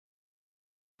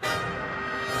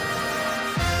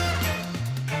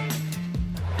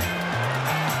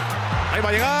Ahí va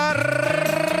a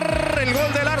llegar el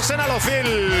gol del Arsenal.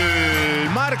 Ozil.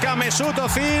 Marca Mesut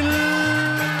Ozil.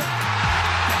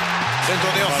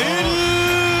 Centro de Ozil.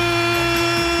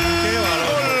 ¡Qué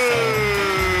valor!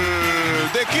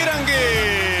 ¡Gol de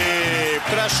Kirangi!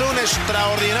 Tras un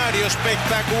extraordinario,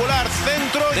 espectacular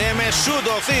centro de Mesut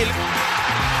Ozil.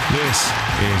 This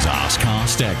is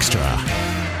Arsecast Extra.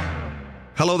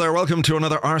 Hello there, welcome to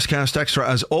another Arsecast Extra,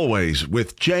 as always,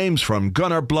 with James from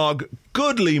Gunner Blog.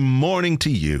 Goodly morning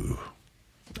to you.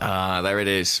 There it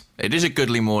is. It is a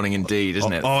goodly morning indeed,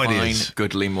 isn't it? Oh, it Fine, is.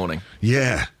 Goodly morning.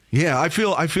 Yeah, I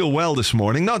feel well this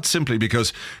morning, not simply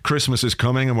because Christmas is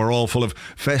coming and we're all full of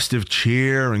festive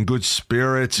cheer and good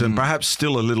spirits and perhaps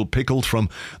still a little pickled from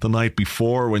the night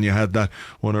before when you had that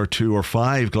 1 or 2 or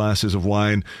 5 glasses of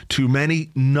wine too many,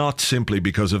 not simply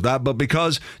because of that, but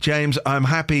because, James, I'm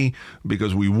happy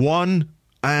because we won,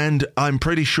 and I'm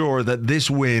pretty sure that this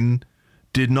win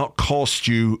did not cost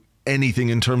you anything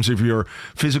in terms of your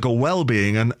physical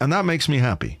well-being, and that makes me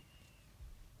happy.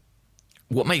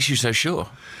 What makes you so sure?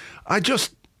 I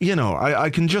just, I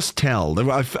can just tell.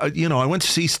 I went to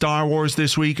see Star Wars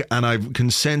this week, and I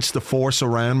can sense the Force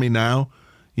around me now,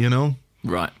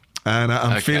 Right. And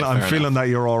I'm feeling that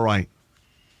you're all right.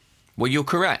 Well, you're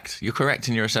correct. You're correct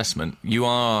in your assessment. You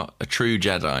are a true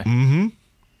Jedi. Mm-hmm.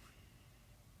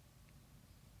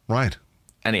 Right.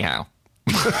 Anyhow.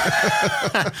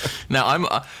 No,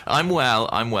 I'm well.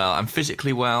 I'm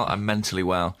physically well. I'm mentally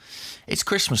well. It's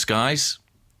Christmas, guys.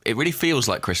 It really feels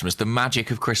like Christmas. The magic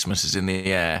of Christmas is in the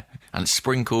air, and it's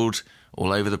sprinkled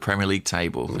all over the Premier League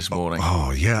table this morning.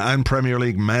 Oh yeah, and Premier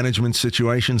League management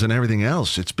situations and everything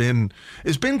else. It's been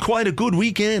quite a good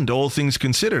weekend, all things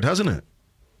considered, hasn't it?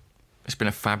 It's been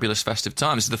a fabulous festive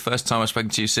time. This is the first time I've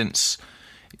spoken to you since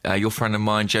your friend of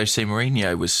mine, Jose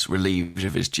Mourinho, was relieved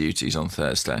of his duties on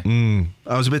Thursday.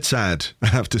 I was a bit sad, I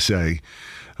have to say.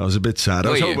 I was a bit sad.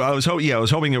 I was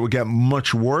hoping it would get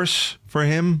much worse for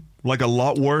him. Like a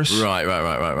lot worse. Right.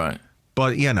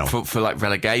 But, For like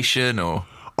relegation or...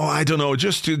 Oh, I don't know.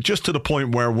 Just to the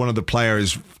point where one of the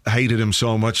players hated him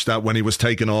so much that when he was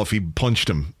taken off, he punched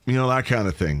him. That kind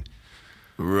of thing.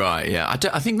 Right, yeah.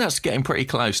 I think that's getting pretty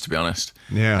close, to be honest.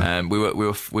 Yeah.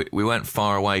 We weren't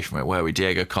far away from it, were we?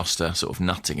 Diego Costa sort of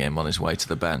nutting him on his way to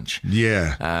the bench.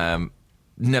 Yeah.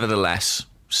 Nevertheless,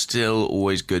 still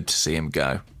always good to see him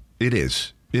go. It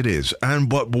is. And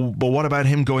but what about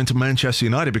him going to Manchester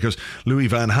United? Because Louis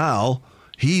van Gaal,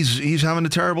 he's having a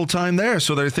terrible time there.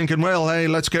 So they're thinking, well, hey,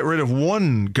 let's get rid of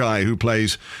one guy who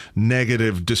plays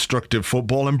negative, destructive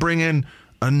football and bring in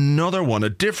another one, a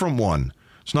different one.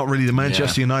 It's not really the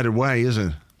Manchester United way, is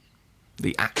it?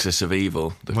 The axis of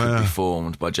evil that could be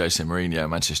formed by Jose Mourinho,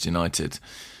 Manchester United.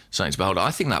 Something to behold.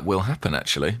 I think that will happen,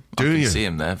 actually. I can see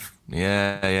him there.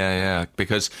 Yeah.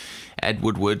 Because Ed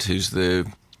Woodward, who's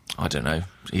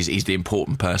he's the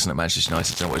important person at Manchester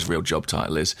United. I don't know what his real job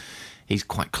title is. He's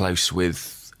quite close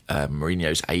with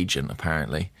Mourinho's agent,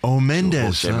 apparently. Oh,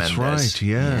 Mendes, that's right,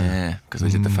 Yeah, because they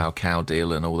did the Falcao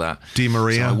deal and all that. Di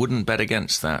Maria. So I wouldn't bet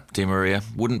against that. Di Maria.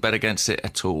 Wouldn't bet against it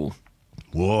at all.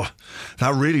 Whoa,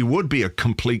 that really would be a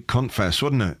complete cunt fest,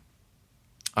 wouldn't it?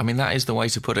 I mean, that is the way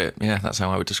to put it. Yeah, that's how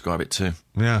I would describe it too.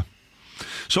 Yeah.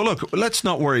 So look, let's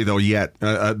not worry though yet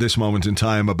at this moment in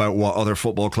time about what other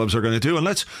football clubs are going to do, and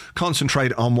let's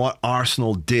concentrate on what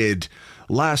Arsenal did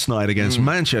last night against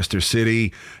Manchester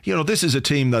City. This is a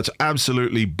team that's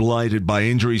absolutely blighted by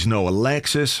injuries. No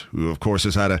Alexis, who of course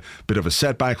has had a bit of a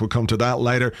setback. We'll come to that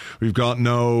later. We've got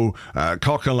no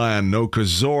Coquelin, no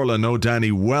Cazorla, no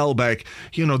Danny Welbeck.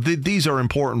 These are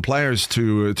important players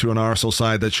to an Arsenal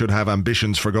side that should have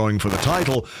ambitions for going for the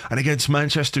title. And against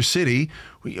Manchester City,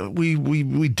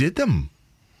 we did them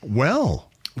well.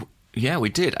 Yeah, we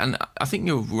did. And I think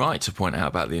you're right to point out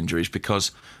about the injuries,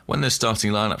 because when the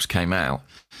starting lineups came out,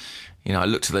 I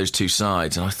looked at those two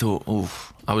sides and I thought,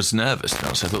 I was nervous.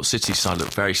 I thought City's side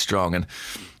looked very strong. And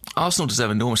Arsenal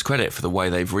deserve enormous credit for the way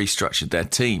they've restructured their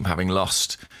team, having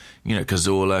lost,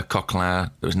 Cazorla,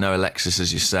 Coquelin. There was no Alexis,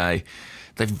 as you say.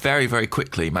 They've very, very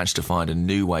quickly managed to find a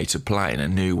new way to play and a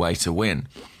new way to win.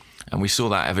 And we saw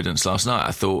that evidence last night.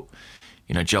 I thought,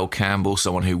 Joel Campbell,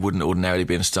 someone who wouldn't ordinarily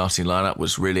be in a starting lineup,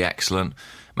 was really excellent.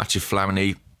 Matthew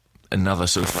Flamini, another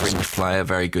sort of fringe player,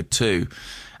 very good too.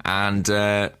 And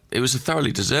it was a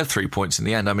thoroughly deserved 3 points in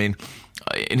the end. I mean,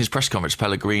 in his press conference,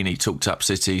 Pellegrini talked up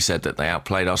City, said that they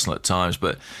outplayed Arsenal at times,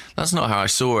 but that's not how I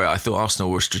saw it. I thought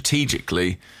Arsenal were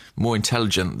strategically more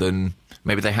intelligent than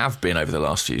maybe they have been over the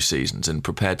last few seasons, and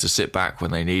prepared to sit back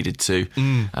when they needed to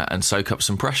and soak up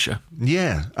some pressure.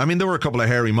 Yeah, I mean, there were a couple of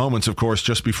hairy moments, of course,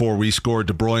 just before we scored.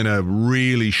 De Bruyne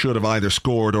really should have either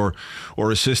scored or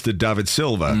assisted David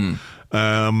Silva.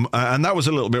 And that was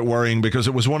a little bit worrying because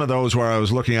it was one of those where I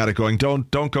was looking at it going, don't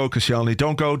go Koscielny,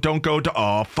 don't go,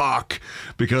 oh fuck,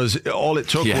 because all it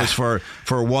took was for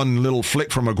one little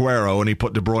flick from Aguero and he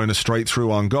put De Bruyne straight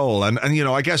through on goal. And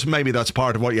I guess maybe that's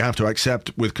part of what you have to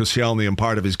accept with Koscielny, and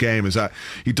part of his game is that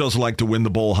he does like to win the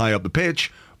ball high up the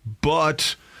pitch,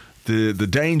 but the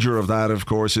danger of that, of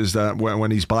course, is that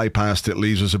when he's bypassed, it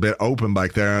leaves us a bit open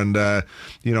back there. And, Per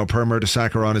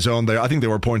Mertesacker on his own, I think they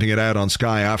were pointing it out on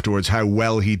Sky afterwards, how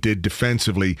well he did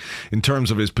defensively in terms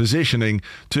of his positioning,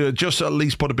 to just at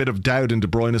least put a bit of doubt in De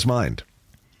Bruyne's mind.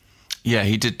 Yeah,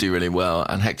 he did do really well.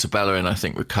 And Hector Bellerin, I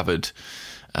think, recovered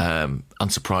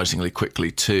unsurprisingly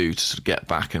quickly too, to sort of get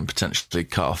back and potentially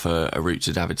cut off a route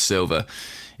to David Silva.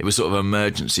 It was sort of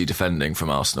emergency defending from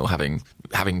Arsenal, having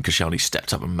Koscielny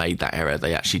stepped up and made that error.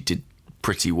 They actually did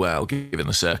pretty well given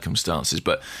the circumstances,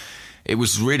 but it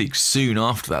was really soon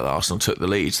after that Arsenal took the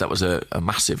lead. So that was a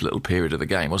massive little period of the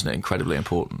game, wasn't it? Incredibly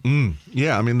important.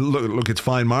 Yeah, I mean, look, it's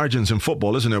fine margins in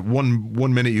football, isn't it?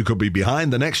 One minute you could be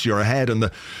behind, the next you're ahead, and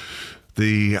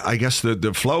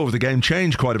the flow of the game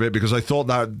changed quite a bit, because I thought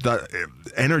that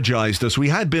energised us. We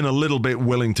had been a little bit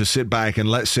willing to sit back and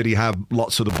let City have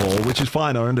lots of the ball, which is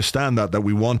fine. I understand that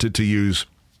we wanted to use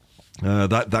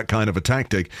that kind of a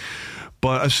tactic.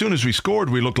 But as soon as we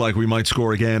scored, we looked like we might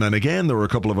score again and again. There were a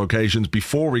couple of occasions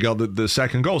before we got the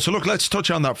second goal. So look, let's touch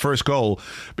on that first goal,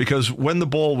 because when the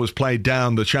ball was played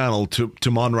down the channel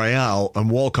to Monreal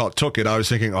and Walcott took it, I was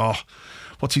thinking,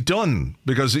 what's he done?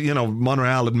 Because,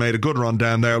 Monreal had made a good run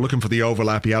down there looking for the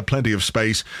overlap. He had plenty of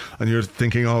space, and you're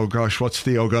thinking, oh gosh, what's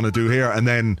Theo going to do here? And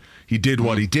then he did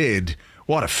what he did.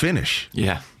 What a finish.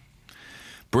 Yeah.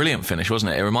 Brilliant finish,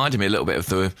 wasn't it? It reminded me a little bit of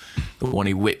the one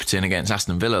he whipped in against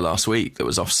Aston Villa last week that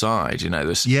was offside.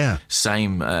 This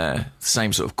same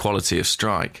sort of quality of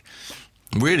strike.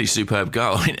 Really superb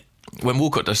goal. I mean, when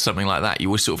Walcott does something like that, you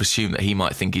always sort of assume that he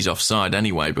might think he's offside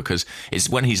anyway, because it's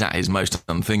when he's at his most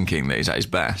unthinking that he's at his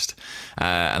best.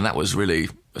 And that was really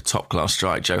a top-class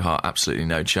strike. Joe Hart, absolutely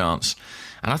no chance.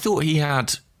 And I thought he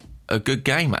had a good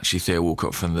game, actually, Theo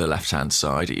Walcott, from the left-hand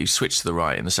side. He switched to the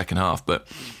right in the second half, but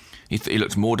he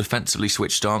looked more defensively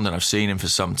switched on than I've seen him for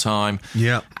some time.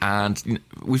 Yeah. And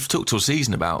we've talked all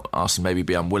season about Arsenal maybe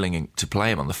be unwilling to play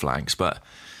him on the flanks, but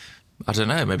I don't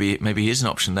know, maybe he is an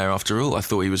option there after all. I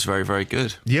thought he was very, very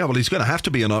good. Yeah, well, he's going to have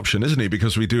to be an option, isn't he?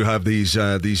 Because we do have these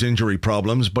injury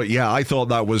problems. But yeah, I thought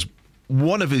that was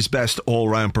one of his best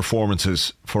all-round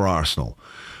performances for Arsenal.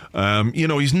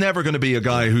 He's never going to be a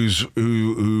guy who's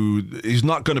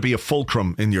not going to be a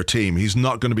fulcrum in your team. He's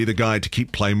not going to be the guy to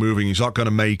keep play moving. He's not going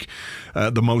to make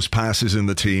the most passes in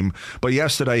the team. But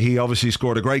yesterday, he obviously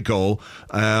scored a great goal.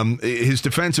 His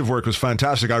defensive work was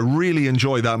fantastic. I really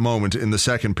enjoyed that moment in the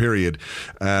second period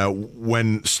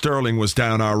when Sterling was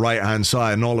down our right-hand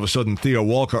side, and all of a sudden Theo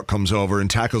Walcott comes over and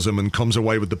tackles him and comes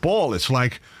away with the ball. It's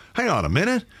like, hang on a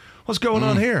minute. What's going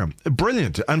on here?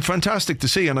 Brilliant and fantastic to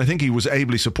see, and I think he was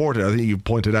ably supported. I think you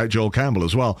pointed out Joel Campbell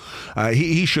as well.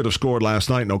 He should have scored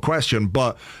last night, no question,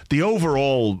 but the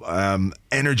overall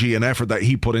energy and effort that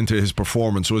he put into his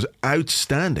performance was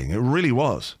outstanding. It really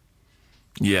was.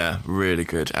 Yeah, really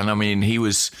good. And I mean, there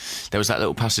was that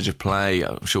little passage of play,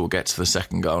 I'm sure we'll get to the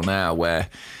second goal now, where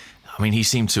he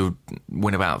seemed to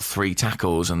win about 3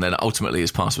 tackles, and then ultimately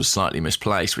his pass was slightly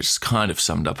misplaced, which kind of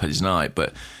summed up his night.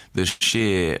 But the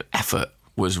sheer effort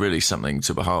was really something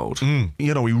to behold.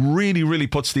 He really, really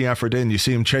puts the effort in. You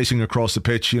see him chasing across the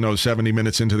pitch, 70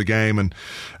 minutes into the game, and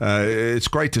it's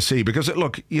great to see, because,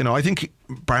 I think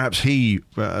perhaps he,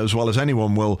 as well as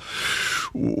anyone,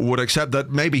 would accept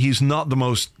that maybe he's not the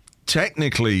most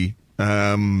technically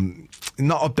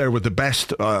not up there with the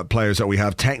best players that we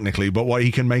have technically, but what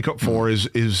he can make up for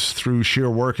is through sheer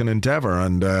work and endeavour.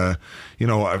 And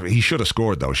he should have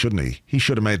scored, though, shouldn't he? He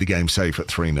should have made the game safe at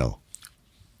 3-0.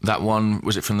 That one,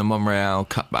 was it from the Monreal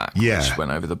cutback? Yeah, which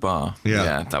went over the bar.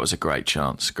 Yeah, that was a great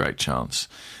chance.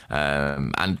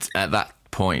 And at that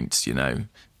point,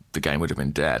 the game would have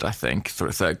been dead. I think for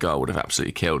a third goal would have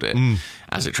absolutely killed it.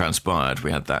 As it transpired,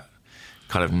 we had that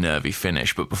kind of nervy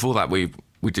finish, but before that we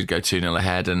did go 2-0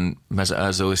 ahead, and Mesut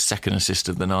Ozil, his second assist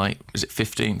of the night. Is it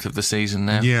 15th of the season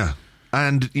now? Yeah.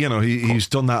 And, he's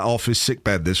done that off his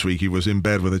sickbed this week. He was in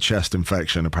bed with a chest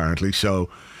infection, apparently. So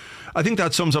I think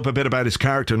that sums up a bit about his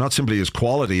character, not simply his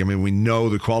quality. I mean, we know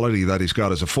the quality that he's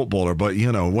got as a footballer, but,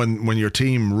 when your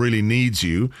team really needs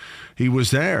you, he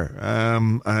was there.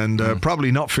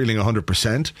 Probably not feeling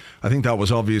 100%. I think that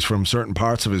was obvious from certain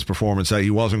parts of his performance, that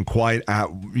he wasn't quite at,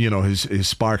 his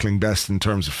sparkling best in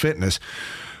terms of fitness.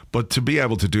 But to be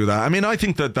able to do that, I mean, I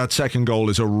think that second goal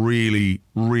is a really,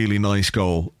 really nice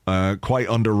goal. Quite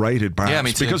underrated, perhaps, yeah,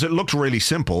 me too. because it looked really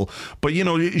simple. But, you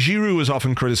know, Giroud is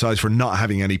often criticised for not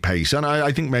having any pace. And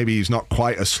I think maybe he's not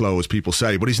quite as slow as people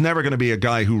say, but he's never going to be a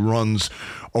guy who runs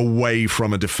away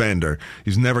from a defender.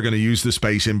 He's never going to use the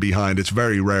space in behind. It's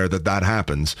very rare that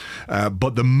happens.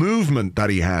 But the movement that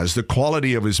he has, the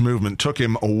quality of his movement, took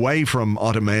him away from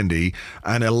Otamendi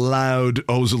and allowed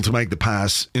Ozil to make the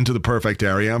pass into the perfect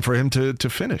area and for him to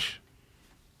finish.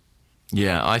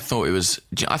 Yeah, I thought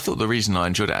the reason I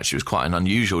enjoyed it actually was quite an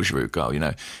unusual Giroud goal. You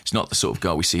know, it's not the sort of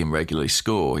goal we see him regularly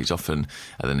score. He's often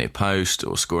at the near post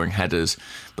or scoring headers,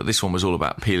 but this one was all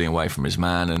about peeling away from his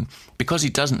man. And because he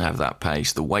doesn't have that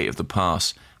pace, the weight of the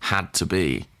pass had to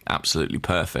be absolutely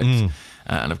perfect.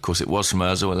 And of course, it was from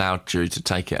Ozil, allowed Giroud to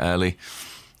take it early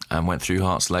and went through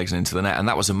Hart's legs and into the net. And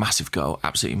that was a massive goal,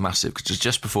 absolutely massive, because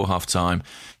just before half time,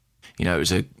 you know, it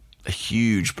was a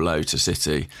huge blow to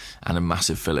City and a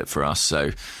massive fillip for us.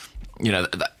 So, you know,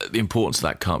 the importance of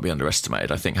that can't be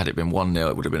underestimated. I think had it been 1-0,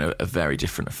 it would have been a very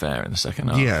different affair in the second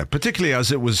half. Yeah, particularly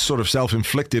as it was sort of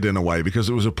self-inflicted in a way, because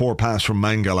it was a poor pass from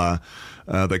Mangala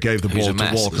that gave the ball to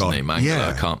Walcott. Isn't he?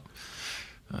 Mangala,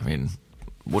 I mean,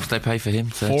 what did they pay for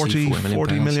him? 40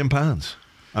 million pounds.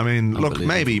 I mean, look,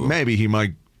 maybe he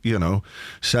might, you know,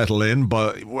 settle in,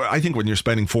 but I think when you're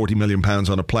spending £40 million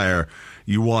on a player,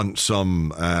 you want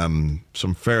some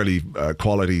fairly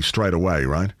quality straight away,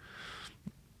 right?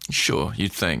 Sure,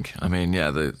 you'd think. I mean,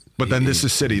 yeah. But then this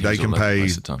is City; they can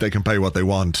pay what they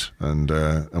want and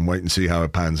wait and see how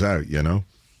it pans out. You know.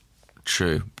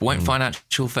 True. Won't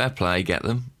financial fair play get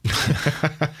them?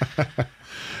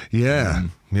 Yeah.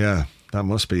 That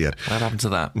must be it. What happened to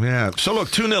that? Yeah. So look,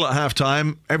 2-0 at half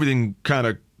time. Everything kind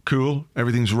of cool.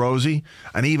 Everything's rosy.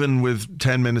 And even with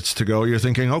 10 minutes to go, you're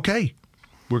thinking, okay,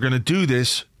 we're going to do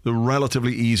this the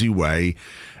relatively easy way.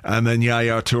 And then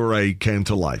Yaya Toure came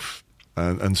to life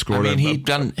and scored. I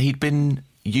mean, he'd been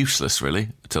useless, really,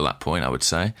 till that point, I would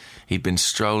say. He'd been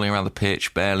strolling around the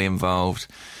pitch, barely involved.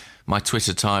 My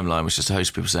Twitter timeline was just a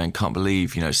host of people saying, can't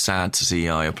believe, you know, sad to see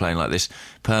Yaya playing like this.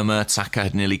 Petr Cech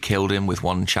had nearly killed him with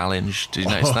one challenge. Did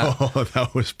you notice that? Oh,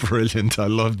 that was brilliant. I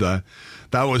loved that.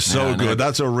 That was so good.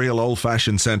 That's a real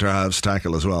old-fashioned centre-halves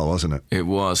tackle as well, wasn't it? It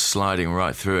was, sliding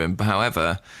right through him.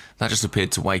 However, that just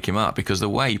appeared to wake him up, because the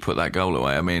way he put that goal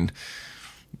away, I mean,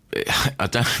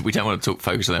 we don't want to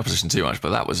focus on the opposition too much,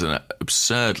 but that was an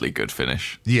absurdly good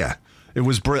finish. Yeah. It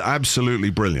was absolutely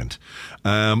brilliant.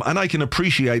 And I can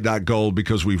appreciate that goal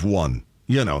because we've won.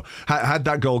 You know, had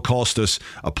that goal cost us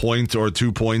a point or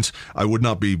 2 points, I would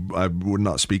not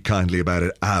speak kindly about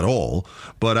it at all.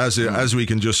 But as we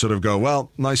can just sort of go, well,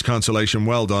 nice consolation,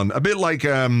 well done. A bit like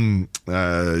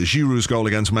Giroud's goal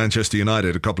against Manchester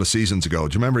United a couple of seasons ago.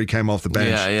 Do you remember he came off the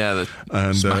bench?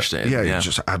 And smashed it. Yeah,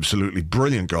 just absolutely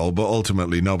brilliant goal. But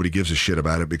ultimately, nobody gives a shit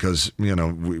about it because, you know,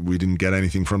 we didn't get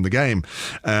anything from the game.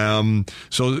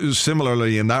 So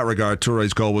similarly, in that regard,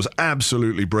 Toure's goal was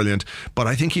absolutely brilliant. But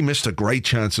I think he missed a great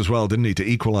chance as well, didn't he, to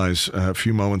equalise a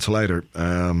few moments later,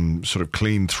 sort of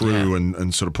clean through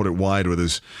and sort of put it wide with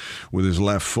his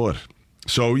left foot.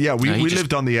 So yeah, we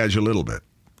lived on the edge a little bit.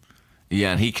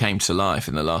 Yeah, and he came to life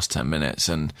in the last 10 minutes,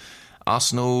 and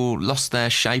Arsenal lost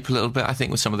their shape a little bit, I think,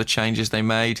 with some of the changes they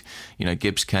made. You know,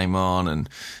 Gibbs came on, and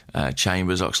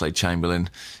Chambers,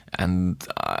 Oxlade-Chamberlain, and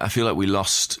I feel like we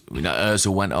lost, you know,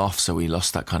 Ozil went off, so we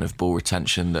lost that kind of ball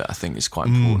retention that I think is quite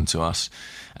important to us.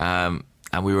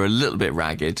 And we were a little bit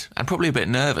ragged and probably a bit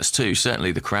nervous too.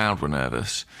 Certainly the crowd were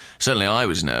nervous. Certainly I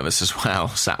was nervous as well,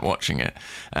 sat watching it.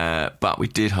 But we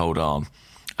did hold on.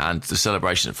 And the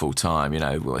celebration at full time, you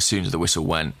know, as soon as the whistle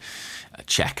went,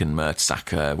 Cech and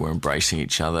Mertesacker were embracing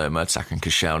each other, Mertesacker and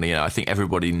Koscielny. You know, I think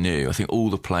everybody knew, I think all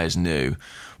the players knew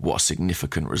what a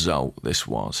significant result this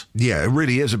was. Yeah, it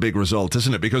really is a big result,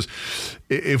 isn't it? Because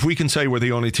if we can say we're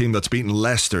the only team that's beaten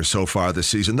Leicester so far this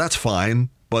season, that's fine.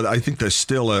 But I think there's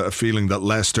still a feeling that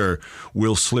Leicester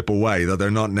will slip away, that they're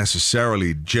not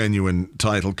necessarily genuine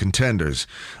title contenders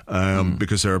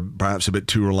because they're perhaps a bit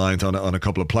too reliant on a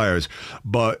couple of players.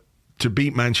 But to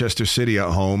beat Manchester City at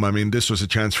home, I mean, this was a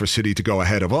chance for City to go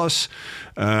ahead of us.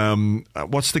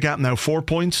 What's the gap now? 4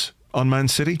 points on Man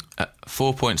City?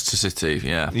 4 points to City,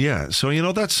 yeah. Yeah, so, you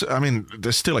know,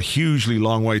 there's still a hugely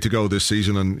long way to go this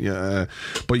season, and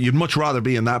but you'd much rather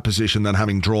be in that position than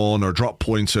having drawn or dropped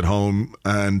points at home.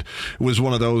 And it was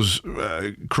one of those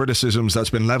criticisms that's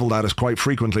been levelled at us quite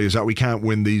frequently, is that we can't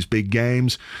win these big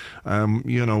games.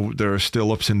 You know, there are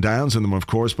still ups and downs in them, of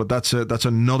course, but that's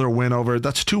another win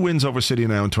that's 2 wins over City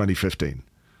now in 2015.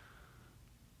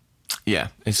 Yeah,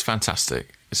 it's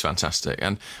fantastic. It's fantastic.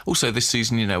 And also this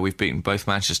season, you know, we've beaten both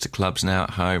Manchester clubs now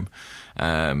at home,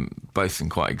 both in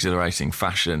quite exhilarating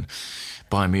fashion.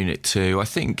 Bayern Munich too. I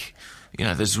think, you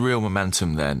know, there's real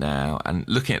momentum there now. And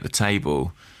looking at the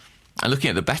table and looking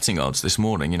at the betting odds this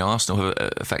morning, you know, Arsenal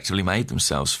have effectively made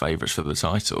themselves favourites for the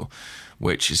title,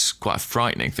 which is quite a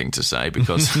frightening thing to say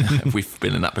because we've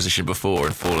been in that position before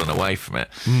and fallen away from it.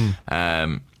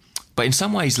 But in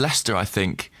some ways, Leicester, I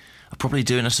think, are probably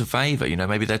doing us a favour. You know,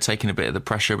 maybe they're taking a bit of the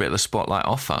pressure, a bit of the spotlight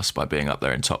off us by being up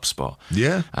there in top spot.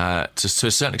 Yeah. To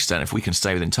a certain extent, if we can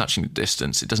stay within touching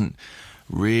distance, it doesn't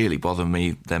really bother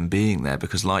me them being there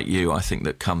because, like you, I think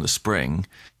that come the spring,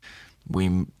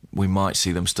 we might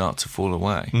see them start to fall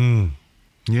away.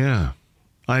 Yeah,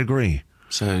 I agree.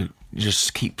 So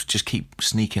just keep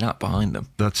sneaking up behind them.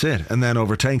 That's it, and then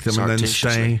overtake them, and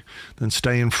then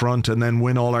stay in front, and then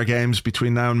win all our games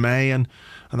between now and May, and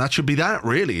that should be that,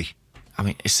 really. I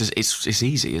mean, it's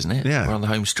easy, isn't it? Yeah, we're on the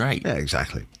home straight. Yeah,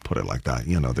 exactly. Put it like that.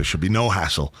 You know, there should be no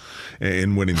hassle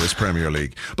in winning this Premier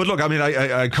League. But look, I mean,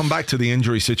 I come back to the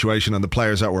injury situation and the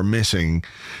players that were missing.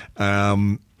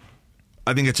 I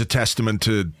think it's a testament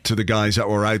to the guys that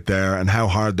were out there and how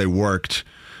hard they worked,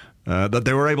 that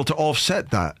they were able to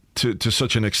offset that to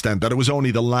such an extent that it was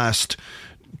only the last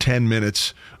 10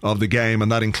 minutes of the game, and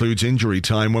that includes injury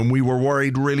time, when we were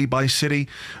worried really by City,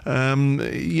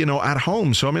 you know, at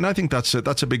home. So I mean, I think that's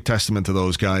a big testament to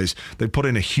those guys. They put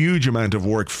in a huge amount of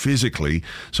work physically.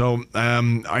 So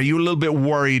are you a little bit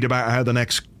worried about how the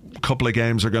next couple of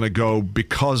games are going to go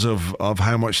because of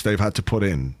how much they've had to put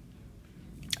in?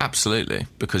 Absolutely,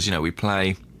 because, you know, we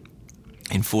play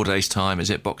in 4 days' time, is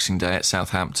it, Boxing Day at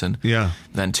Southampton? Yeah.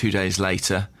 Then 2 days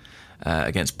later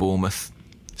against Bournemouth.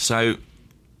 So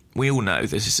we all know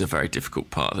this is a very difficult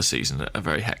part of the season, a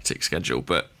very hectic schedule,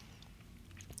 but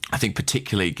I think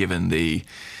particularly given the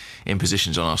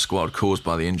impositions on our squad caused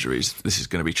by the injuries, this is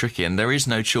going to be tricky, and there is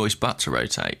no choice but to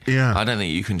rotate. Yeah. I don't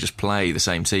think you can just play the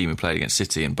same team who played against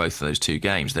City in both of those two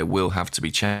games. There will have to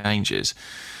be changes,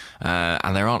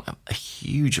 and there aren't a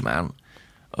huge amount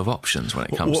of options when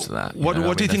it comes to that.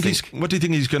 What do you think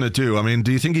he's going to do? I mean,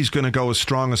 do you think he's going to go as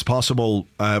strong as possible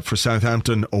for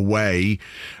Southampton away,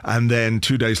 and then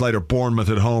 2 days later Bournemouth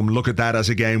at home? Look at that as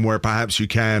a game where perhaps you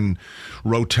can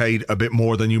rotate a bit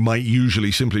more than you might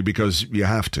usually, simply because you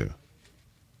have to.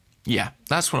 Yeah,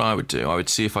 that's what I would do. I would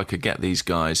see if I could get these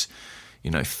guys,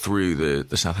 you know, through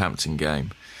the Southampton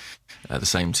game, the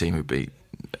same team who beat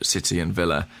City and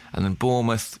Villa, and then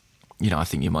Bournemouth. You know, I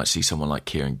think you might see someone like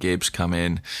Kieran Gibbs come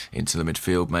into the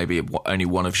midfield. Maybe only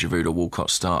one of Giroud or Walcott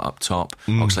start up top.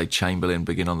 Oxlade-Chamberlain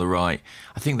begin on the right.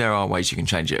 I think there are ways you can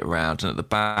change it around. And at the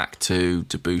back, too,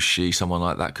 Debuchy, someone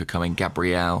like that could come in.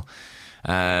 Gabriel.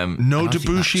 No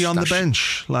Debuchy on the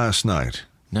bench last night.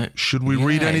 No. Should we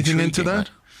read anything into that?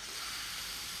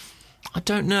 I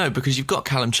don't know, because you've got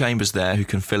Callum Chambers there who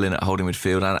can fill in at holding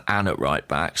midfield and at right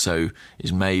back, so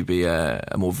is maybe a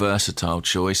more versatile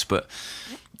choice. But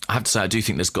I have to say, I do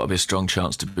think there's got to be a strong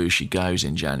chance Debuchy goes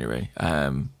in January.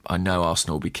 I know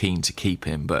Arsenal will be keen to keep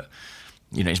him, but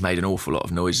you know, he's made an awful lot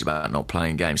of noise about not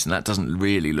playing games, and that doesn't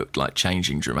really look like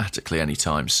changing dramatically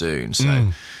anytime soon.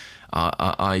 So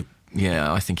I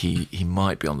think he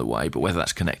might be on the way, but whether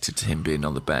that's connected to him being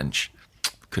on the bench,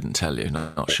 couldn't tell you,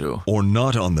 not sure. Or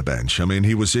not on the bench. I mean,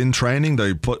 he was in training.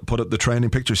 They put up the training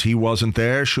pictures. He wasn't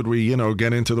there. Should we, you know,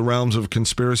 get into the realms of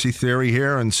conspiracy theory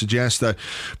here and suggest that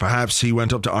perhaps he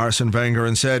went up to Arsene Wenger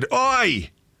and said, "Oi!"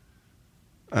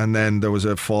 and then there was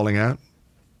a falling out?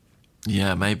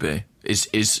 Yeah, maybe. Is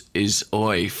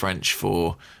 "oi" French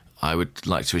for "I would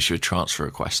like to issue a transfer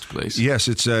request, please"? Yes,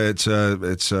 it's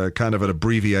a kind of an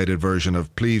abbreviated version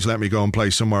of "Please let me go and play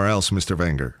somewhere else, Mr.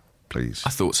 Wenger." Please. I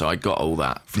thought so. I got all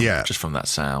that just from that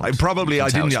sound. I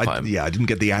didn't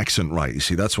get the accent right. You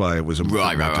see, that's why it was a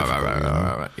right.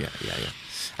 Yeah.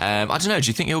 I don't know. Do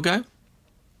you think he'll go?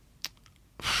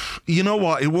 You know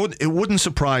what? It wouldn't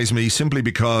surprise me, simply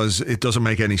because it doesn't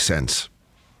make any sense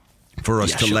for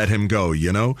us to let him go,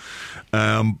 you know?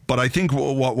 But I think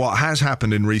what has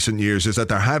happened in recent years is that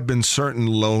there have been certain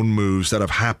loan moves that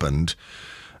have happened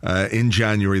in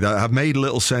January that have made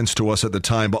little sense to us at the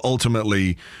time, but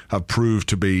ultimately have proved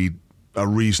to be a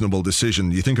reasonable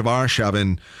decision. You think of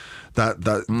Arshavin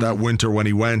that winter when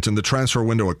he went, and the transfer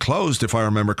window had closed, if I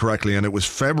remember correctly, and it was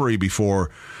February before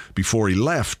he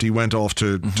left. He went off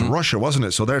to Russia, wasn't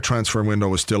it? So their transfer window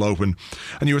was still open,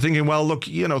 and you were thinking, well, look,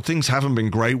 you know, things haven't been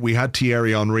great. We had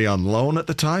Thierry Henry on loan at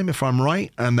the time, if I'm right,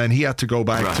 and then he had to go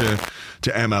back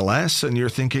to MLS, and you're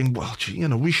thinking, well, you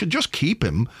know, we should just keep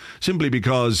him, simply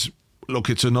because, look,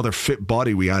 it's another fit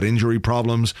body. We had injury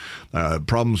problems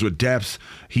with depth.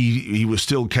 He was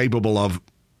still capable of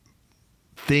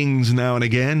things now and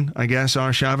again, I guess,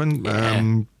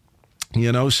 Arshavin.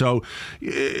 Yeah. So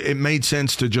it made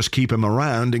sense to just keep him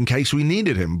around in case we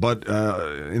needed him. But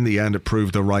in the end, it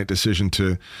proved the right decision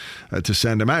to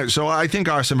send him out. So I think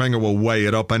Arsene Wenger will weigh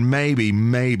it up, and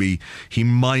maybe he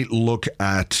might look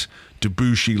at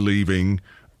Debuchy leaving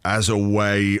as a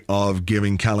way of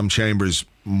giving Callum Chambers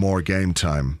more game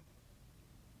time.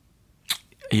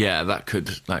 Yeah, that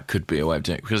could be a way of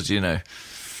doing it, because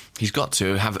he's got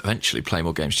to have eventually play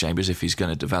more games, Chambers, if he's going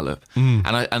to develop.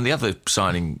 And the other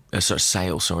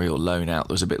sale or loan out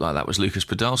that was a bit like that was Lucas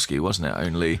Podolski, wasn't it?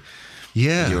 Only a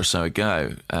year or so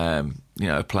ago. A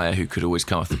player who could always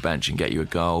come off the bench and get you a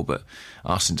goal, but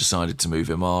Arsene decided to move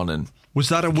him on. And was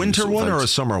that a winter one or a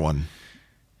summer one?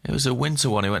 It was a winter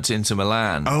one. He went to Inter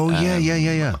Milan. Oh, yeah.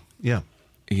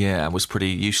 Yeah, and was pretty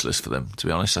useless for them, to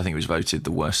be honest. I think he was voted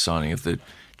the worst signing of the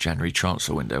January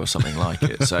transfer window or something like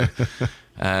it. So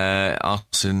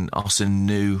Arsene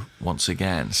knew once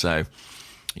again. So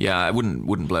yeah, it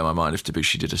wouldn't blow my mind if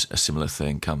Debuchy did a similar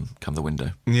thing come the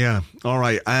window. Yeah, all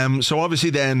right. So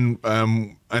obviously then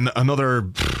another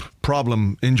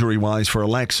problem injury-wise for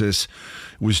Alexis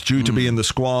was due to be in the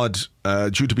squad,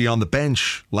 due to be on the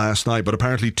bench last night, but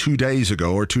apparently 2 days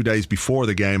ago or 2 days before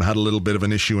the game had a little bit of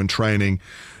an issue in training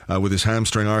with his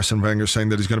hamstring. Arsene Wenger saying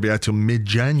that he's going to be out till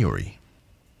mid-January.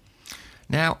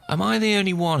 Now, am I the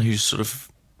only one who's sort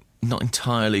of not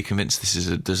entirely convinced this is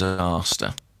a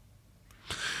disaster?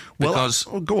 Because,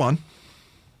 well, go on.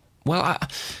 Well,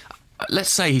 let's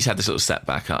say he's had this little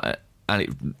setback,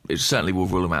 and it certainly will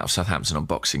rule him out of Southampton on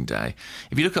Boxing Day.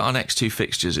 If you look at our next two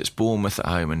fixtures, it's Bournemouth at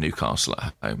home and Newcastle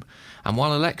at home. And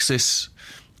while Alexis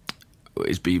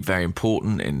is be very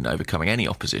important in overcoming any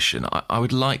opposition, I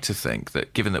would like to think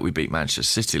that, given that we beat Manchester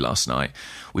City last night,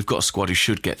 we've got a squad who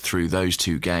should get through those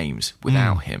two games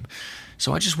without him.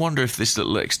 So I just wonder if this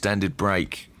little extended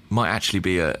break might actually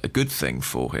be a good thing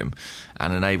for him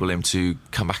and enable him to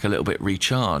come back a little bit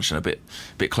recharged and a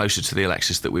bit closer to the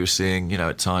Alexis that we were seeing,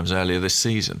 at times earlier this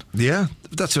season. Yeah,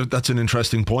 that's an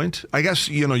interesting point. I guess,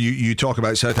 you talk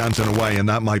about Southampton away, and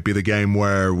that might be the game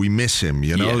where we miss him,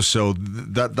 Yeah. So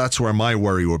that's where my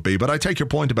worry would be. But I take your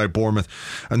point about Bournemouth,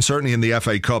 and certainly in the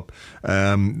FA Cup,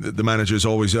 the manager is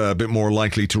always a bit more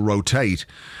likely to rotate.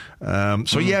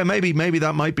 Yeah, maybe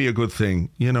that might be a good thing.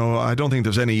 I don't think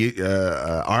there's any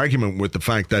argument with the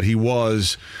fact that he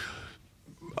was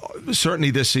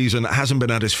certainly this season hasn't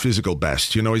been at his physical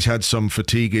best. He's had some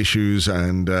fatigue issues,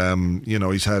 and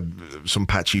he's had some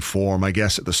patchy form, I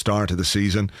guess, at the start of the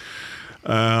season.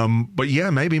 But yeah,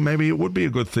 maybe it would be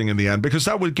a good thing in the end, because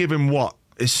that would give him what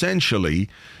essentially,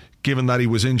 given that he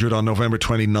was injured on November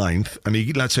 29th,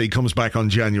 and let's say he comes back on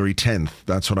January 10th,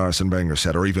 that's what Arsene Wenger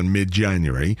said, or even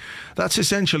mid-January, that's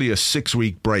essentially a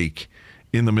 6-week break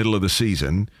in the middle of the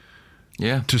season.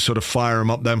 Yeah. To sort of fire him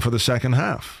up then for the second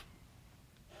half.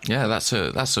 Yeah, that's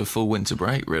a full winter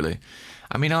break, really.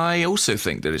 I mean, I also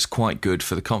think that it's quite good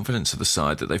for the confidence of the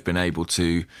side that they've been able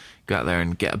to go out there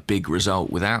and get a big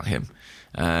result without him.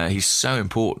 He's so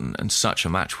important and such a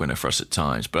match winner for us at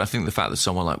times, but I think the fact that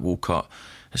someone like Walcott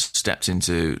has stepped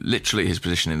into literally his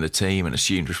position in the team and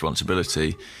assumed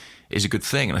responsibility is a good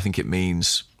thing. And I think it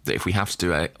means that if we have to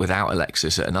do it without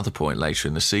Alexis at another point later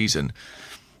in the season,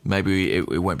 maybe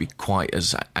it won't be quite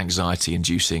as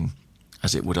anxiety-inducing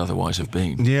as it would otherwise have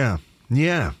been.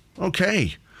 Yeah.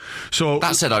 Okay. So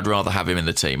that said, I'd rather have him in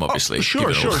the team, obviously. Sure.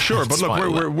 But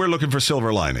look, we're looking for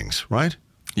silver linings, right?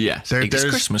 Yes, it's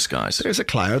Christmas, guys. There's a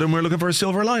cloud, and we're looking for a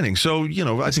silver lining. So,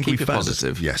 I think we found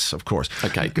positive. It. Yes, of course.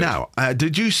 Okay, good. Now,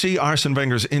 did you see Arsene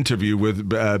Wenger's interview with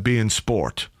beIN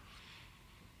Sport?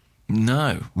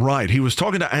 No. Right. He was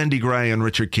talking to Andy Gray and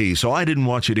Richard Key. So I didn't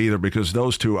watch it either, because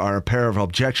those two are a pair of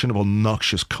objectionable,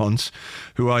 noxious cunts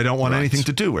who I don't want anything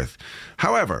to do with.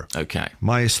 However,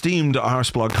 my esteemed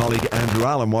Arsblog colleague Andrew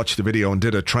Allen watched the video and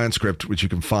did a transcript, which you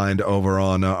can find over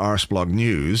on Arsblog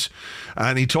News.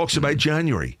 And he talks about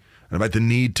January and about the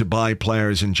need to buy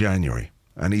players in January.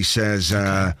 And he says,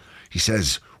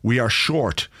 we are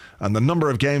short, and the number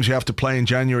of games we have to play in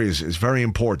January is very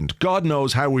important. God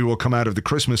knows how we will come out of the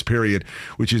Christmas period,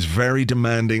 which is very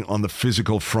demanding on the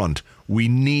physical front. We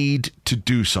need to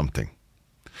do something.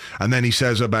 And then he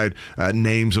says about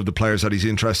names of the players that he's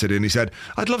interested in. He said,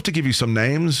 I'd love to give you some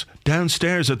names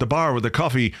downstairs at the bar with a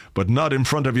coffee, but not in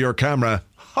front of your camera.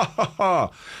 Ha ha ha.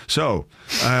 So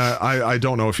I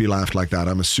don't know if he laughed like that.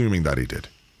 I'm assuming that he did,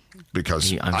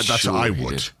 because I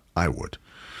would.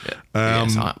 Yeah.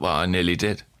 I nearly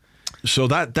did. So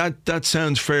that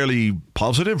sounds fairly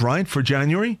positive, right, for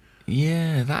January?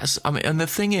 Yeah, and the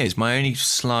thing is, my only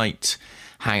slight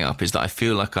hang-up is that I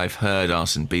feel like I've heard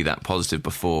Arsene be that positive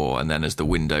before, and then as the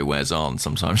window wears on,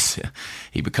 sometimes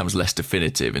he becomes less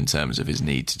definitive in terms of his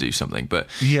need to do something. But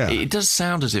it does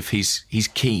sound as if he's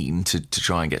keen to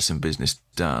try and get some business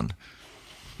done.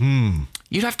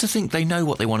 You'd have to think they know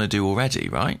what they want to do already,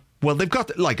 right? Well, they've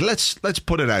got, let's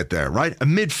put it out there, right? A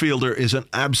midfielder is an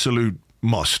absolute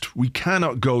must. We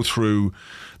cannot go through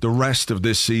the rest of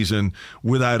this season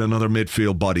without another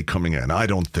midfield body coming in, I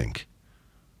don't think.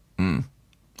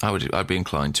 I'd be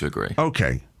inclined to agree.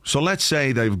 Okay, so let's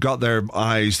say they've got their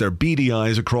beady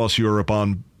eyes across Europe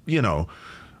on,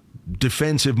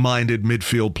 defensive-minded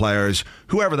midfield players,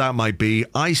 whoever that might be.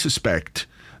 I suspect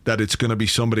that it's going to be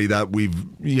somebody that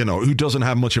who doesn't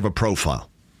have much of a profile.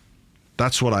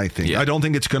 That's what I think. Yeah. I don't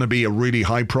think it's going to be a really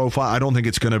high profile. I don't think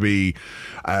it's going to be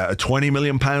a £20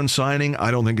 million signing. I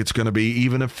don't think it's going to be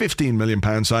even a £15 million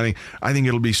signing. I think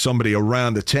it'll be somebody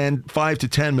around the £5 to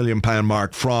 £10 million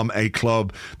mark from a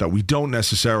club that we don't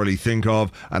necessarily think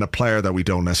of, and a player that we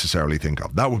don't necessarily think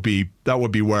of. That would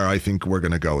be where I think we're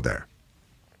going to go there.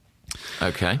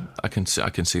 Okay, I can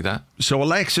see that. So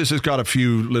Alexis has got a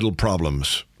few little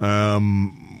problems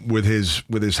with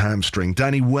his hamstring.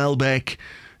 Danny Welbeck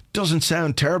doesn't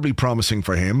sound terribly promising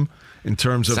for him in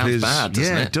terms of Sounds his. Bad,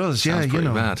 doesn't it? It does. Sounds pretty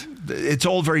bad. It's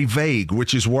all very vague,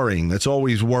 which is worrying. That's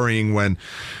always worrying when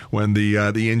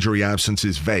the injury absence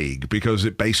is vague, because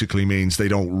it basically means they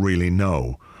don't really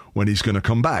know when he's going to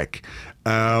come back.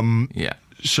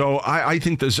 So I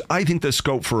think there's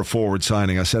scope for a forward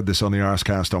signing. I said this on the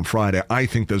Arsecast on Friday. I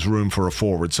think there's room for a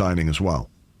forward signing as well.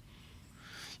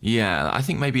 Yeah, I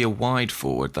think maybe a wide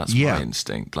forward. That's my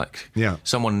instinct.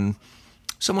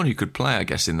 Someone who could play, I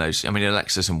guess, in those. I mean,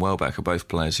 Alexis and Welbeck are both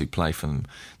players who play from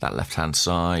that left-hand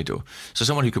side, so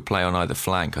someone who could play on either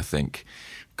flank, I think,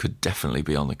 could definitely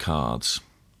be on the cards.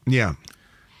 Yeah.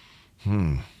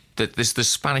 There's the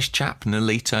Spanish chap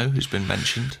Nolito who's been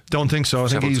mentioned. Don't think so. I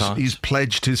think he's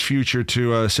pledged his future to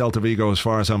Celta Vigo, as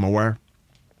far as I'm aware.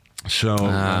 So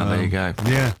there you go.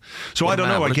 Yeah. So I don't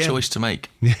know. What a choice to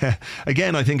make. Yeah.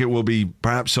 Again, I think it will be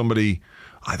perhaps somebody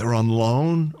either on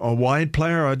loan, a wide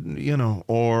player,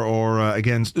 or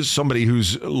again, somebody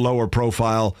who's lower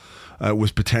profile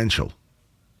with potential.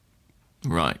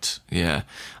 Right, yeah.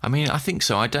 I mean, I think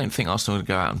so. I don't think Arsenal would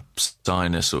go out and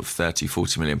sign a sort of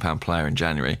 £30-40 million player in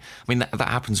January. I mean, that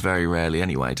happens very rarely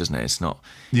anyway, doesn't it? It's not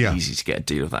easy to get a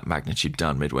deal of that magnitude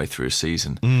done midway through a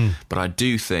season. But I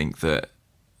do think that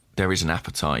there is an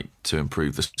appetite to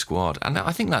improve the squad. And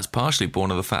I think that's partially born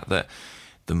of the fact that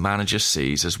the manager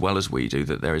sees, as well as we do,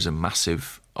 that there is a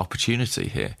massive opportunity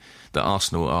here, that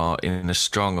Arsenal are in a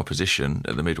strong opposition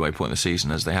at the midway point of the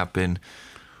season, as they have been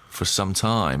for some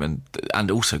time,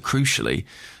 and also, crucially,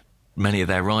 many of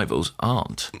their rivals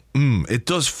aren't. It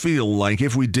does feel like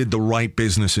if we did the right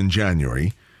business in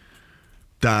January,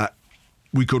 that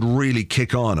we could really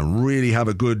kick on and really have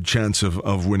a good chance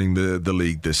of winning the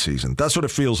league this season. That's what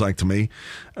it feels like to me.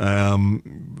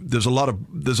 There's a lot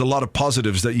of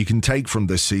positives that you can take from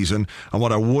this season, and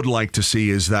what I would like to see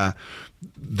is that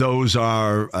those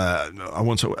are I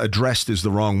won't say addressed is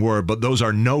the wrong word, but those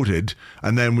are noted,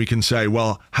 and then we can say,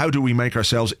 well, how do we make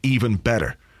ourselves even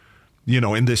better?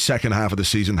 In this second half of the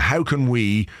season, how can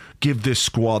we give this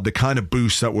squad the kind of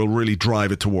boost that will really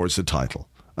drive it towards the title?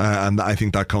 And I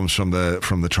think that comes from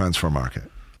the transfer market.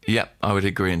 Yep, I would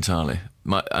agree entirely.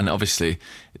 And obviously,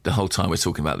 the whole time we're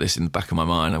talking about this, in the back of my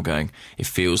mind, I'm going, it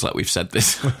feels like we've said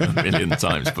this a million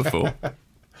times before.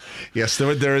 Yes,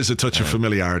 there is a touch of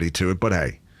familiarity to it, but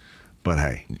hey.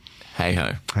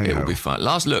 Hey-ho. It will be fine.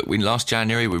 Last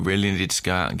January, we really needed to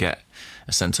go out and get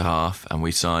a centre-half, and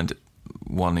we signed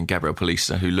one in Gabriel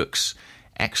Palisa, who looks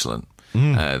excellent.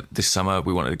 This summer,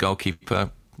 we wanted a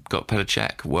goalkeeper, got Petr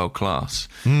Cech, world class.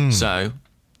 So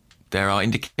there are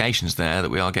indications there that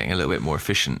we are getting a little bit more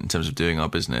efficient in terms of doing our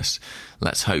business.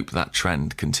 Let's hope that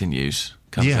trend continues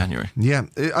come January. Yeah,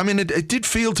 I mean, it did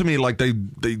feel to me like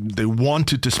they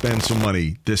wanted to spend some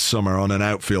money this summer on an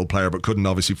outfield player, but couldn't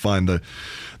obviously find the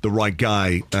right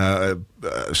guy,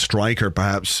 striker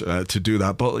perhaps, to do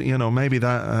that. But maybe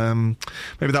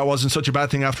that wasn't such a bad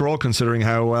thing after all, considering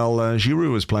how well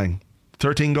Giroud was playing.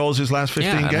 13 goals his last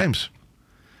 15 games.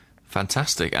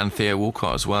 Fantastic. And Theo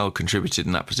Walcott as well contributed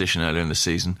in that position earlier in the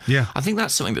season. Yeah. I think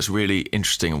that's something that's really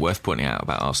interesting and worth pointing out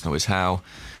about Arsenal, is how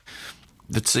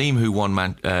the team who won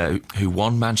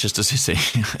Manchester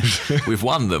City, we've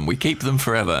won them, we keep them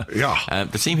forever. Yeah.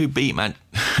 The team who beat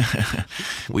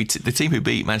the team who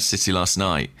beat Manchester City last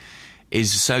night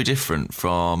is so different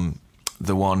from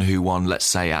the one who won, let's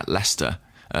say, at Leicester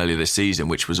earlier this season,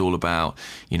 which was all about,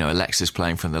 Alexis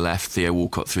playing from the left, Theo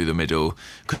Walcott through the middle,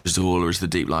 Cazorla as the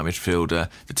deep line midfielder.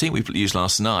 The team we used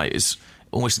last night is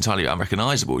almost entirely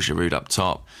unrecognisable. Giroud up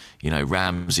top,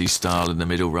 Ramsey style in the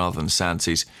middle rather than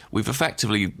Santi's. We've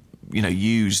effectively,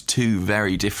 used two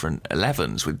very different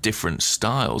 11s with different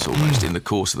styles almost in the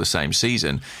course of the same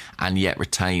season, and yet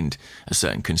retained a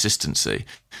certain consistency.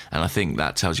 And I think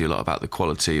that tells you a lot about the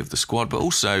quality of the squad, but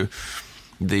also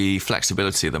the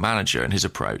flexibility of the manager and his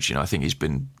approach. I think he's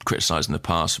been criticised in the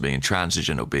past for being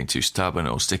intransigent or being too stubborn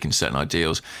or sticking to certain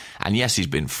ideals. And yes, he's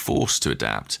been forced to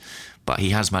adapt, but he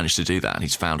has managed to do that, and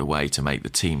he's found a way to make the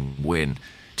team win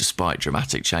despite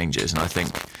dramatic changes. And I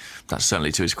think that's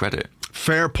certainly to his credit.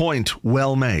 Fair point.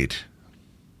 Well made.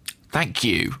 Thank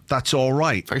you. That's all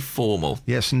right. Very formal.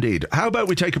 Yes, indeed. How about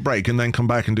we take a break and then come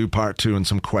back and do part 2 and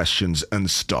some questions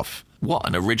and stuff? What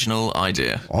an original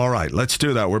idea. All right, let's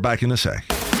do that. We're back in a sec.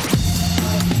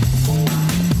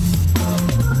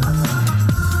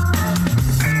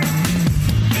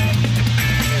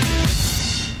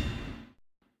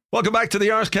 Welcome back to the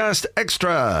Arsecast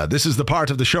Extra. This is the part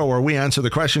of the show where we answer the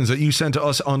questions that you sent to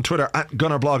us on Twitter at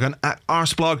Gunnerblog and at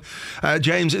Arseblog.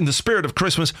 James, in the spirit of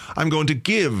Christmas, I'm going to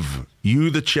give you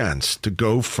the chance to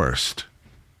go first.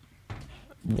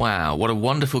 Wow, what a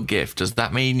wonderful gift. Does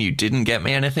that mean you didn't get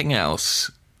me anything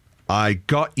else? I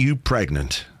got you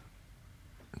pregnant.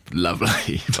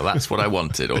 Lovely. Well, that's what I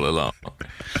wanted all along.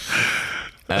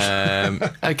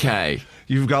 Okay.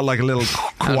 You've got like a little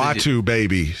Quatu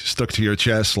baby stuck to your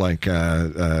chest like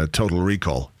Total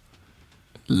Recall.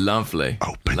 Lovely.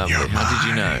 Open Lovely. your mind. How did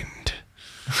you know?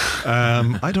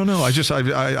 I don't know.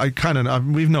 I kind of,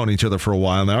 we've known each other for a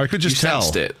while now. I could just tell. You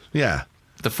sensed it. Yeah.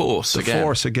 The Force again. The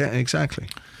Force again, exactly.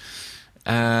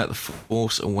 The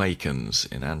Force Awakens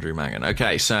in Andrew Mangan.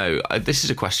 Okay, so this is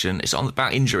a question. It's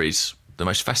about injuries, the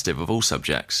most festive of all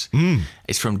subjects.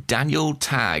 It's from Daniel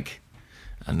Tag,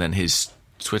 and then his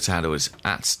Twitter handle is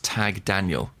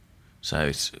 @TagDaniel. So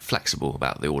it's flexible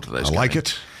about the order of those. I like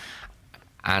it.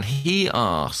 And he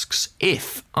asks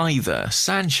if either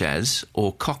Sanchez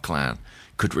or Coquelin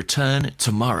could return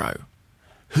tomorrow,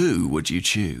 who would you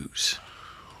choose?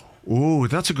 Oh,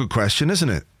 that's a good question, isn't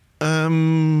it?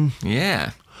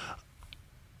 Yeah.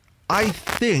 I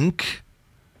think,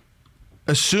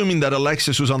 assuming that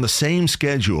Alexis was on the same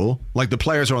schedule, like the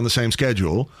players are on the same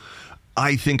schedule,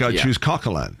 I think I'd choose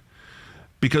Coquelin.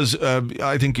 Because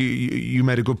I think you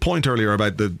made a good point earlier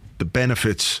about the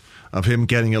benefits of him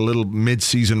getting a little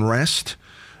mid-season rest.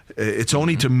 It's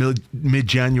only to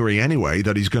mid-January anyway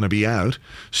that he's going to be out.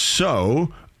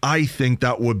 So I think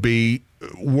that would be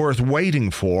worth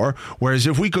waiting for. Whereas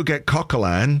if we could get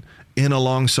Coquelin in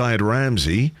alongside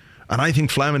Ramsey, and I think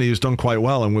Flamini has done quite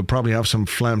well, and we'll probably have some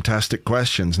flamtastic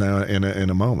questions now in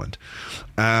a moment.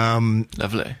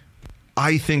 Lovely.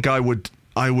 I think I would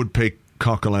pick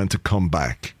Coquelin to come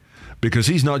back, because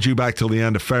he's not due back till the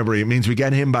end of February. It means we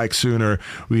get him back sooner.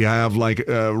 We have like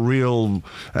real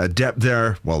depth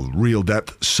there. Well, real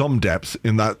depth, some depth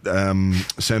in that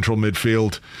central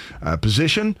midfield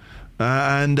position.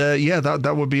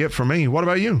 That would be it for me. What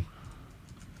about you?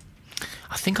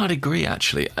 I think I'd agree,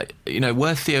 actually.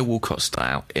 Were Theo Walcott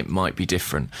out, it might be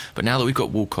different. But now that we've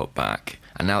got Walcott back,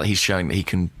 and now that he's showing that he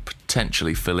can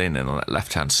potentially fill in on that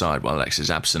left-hand side while Alex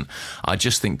is absent, I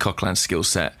just think Coquelin's skill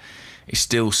set is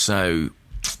still so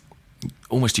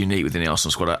almost unique within the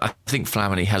Arsenal squad. I think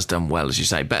Flamini has done well, as you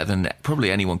say, better than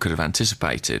probably anyone could have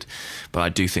anticipated. But I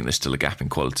do think there's still a gap in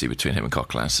quality between him and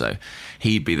Coquelin, so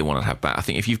he'd be the one I'd have back. I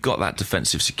think if you've got that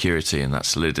defensive security and that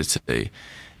solidity,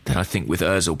 then I think with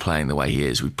Ozil playing the way he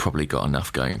is, we've probably got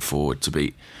enough going forward to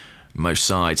beat most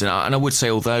sides. And I would say,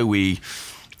 although we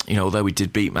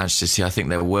did beat Manchester City, I think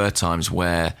there were times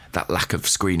where that lack of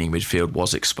screening midfield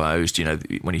was exposed.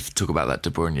 When you talk about that De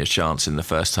Bruyne chance in the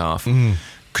first half,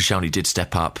 Koscielny did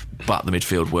step up, but the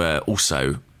midfield were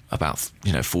also about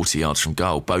 40 yards from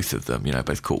goal, both of them,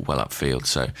 both caught well upfield.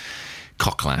 So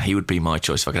Coquelin, he would be my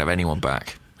choice. If I could have anyone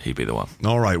back, he'd be the one.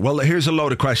 All right. Well, here's a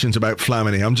load of questions about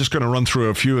Flamini. I'm just going to run through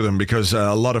a few of them because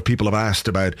a lot of people have asked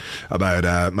about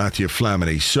Mathieu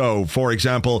Flamini. So, for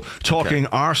example, Talking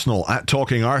Arsenal at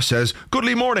Talking Ars says,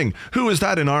 "Goodly morning. Who is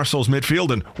that in Arsenal's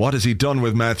midfield and what has he done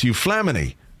with Mathieu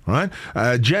Flamini?" Right?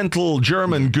 Gentle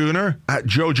German Gooner at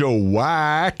Jojo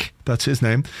Whack, that's his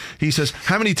name. He says,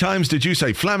 "How many times did you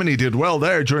say Flamini did well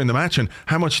there during the match and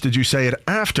how much did you say it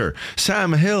after?"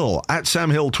 Sam Hill at Sam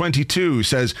Hill 22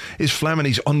 says, "Is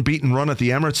Flamini's unbeaten run at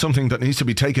the Emirates something that needs to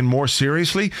be taken more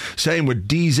seriously?" Same with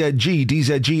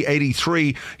DZG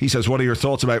 83. He says, "What are your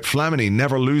thoughts about Flamini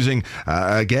never losing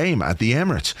a game at the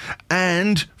Emirates?"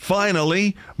 And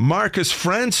finally, Marcus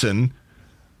Franson,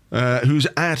 who's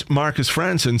at Marcus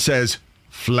Franson, says,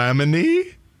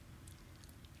 "Flamini?"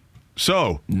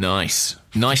 So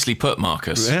nicely put,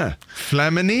 Marcus. Yeah,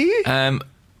 Flamini.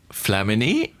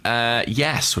 Flamini,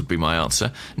 yes, would be my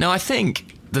answer. No, I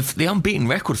think the unbeaten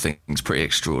record thing is pretty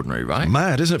extraordinary, right?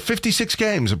 Mad, isn't it? 56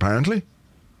 games, apparently.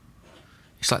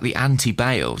 It's like the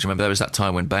anti-Bale. Do you remember there was that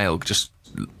time when Bale just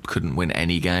couldn't win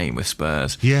any game with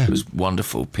Spurs? Yeah. It was a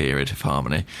wonderful period of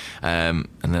harmony. And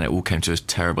then it all came to a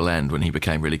terrible end when he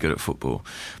became really good at football.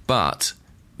 But,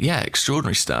 yeah,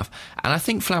 extraordinary stuff. And I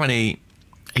think Flamini,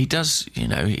 he does,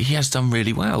 he has done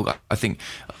really well. I think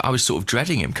I was sort of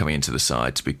dreading him coming into the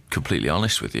side, to be completely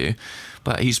honest with you.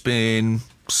 But he's been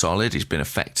solid, he's been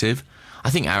effective. I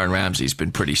think Aaron Ramsey's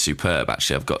been pretty superb,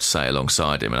 actually, I've got to say,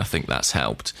 alongside him, and I think that's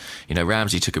helped.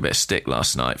 Ramsey took a bit of stick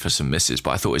last night for some misses,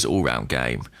 but I thought his all-round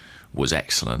game was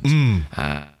excellent.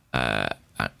 And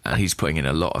he's putting in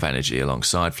a lot of energy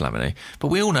alongside Flamini. But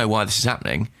we all know why this is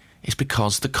happening. It's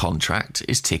because the contract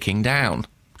is ticking down.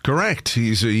 Correct.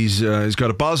 He's got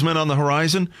a Bosman on the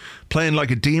horizon, playing like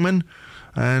a demon.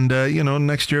 And,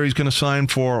 next year he's going to sign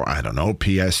for, I don't know,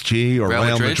 PSG or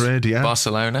Real Madrid. Yeah.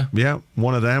 Barcelona. Yeah,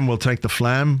 one of them will take the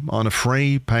Flam on a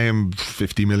free, pay him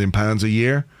 £50 million a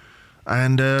year.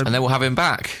 And then we'll have him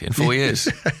back in 4 years.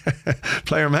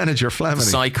 Player-manager Flamini. The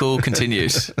cycle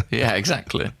continues. Yeah,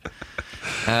 exactly.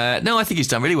 No, I think he's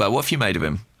done really well. What have you made of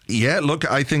him? Yeah, look,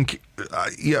 I think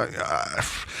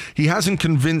he hasn't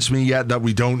convinced me yet that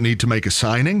we don't need to make a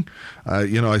signing.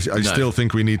 I still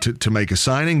think we need to make a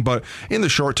signing, but in the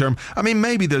short term, I mean,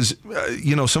 maybe there's,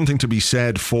 something to be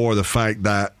said for the fact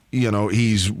that,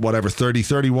 he's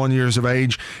 31 years of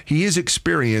age. He is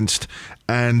experienced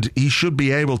and he should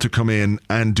be able to come in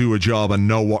and do a job and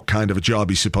know what kind of a job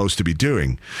he's supposed to be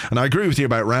doing. And I agree with you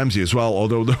about Ramsey as well,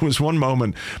 although there was one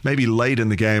moment, maybe late in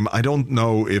the game, I don't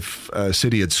know if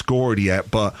City had scored yet,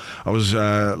 but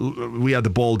we had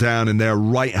the ball down in their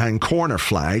right-hand corner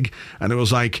flag, and it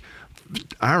was like,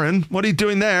 Aaron, what are you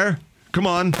doing there? Come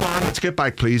on, let's get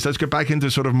back, please. Let's get back into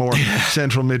sort of more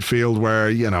central midfield where,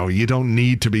 you don't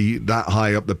need to be that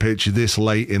high up the pitch this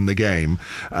late in the game.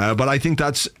 But I think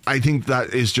that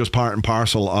is just part and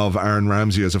parcel of Aaron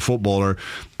Ramsey as a footballer,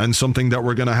 and something that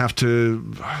we're going to have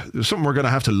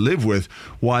to live with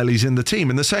while he's in the team.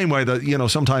 In the same way that,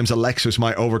 sometimes Alexis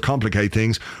might overcomplicate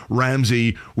things,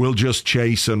 Ramsey will just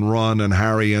chase and run and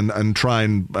harry and try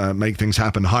and make things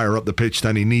happen higher up the pitch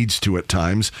than he needs to at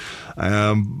times.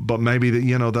 But maybe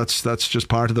that's just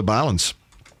part of the balance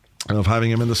of having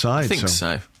him in the side. I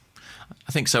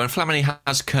think so. And Flamini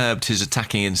has curbed his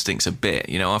attacking instincts a bit.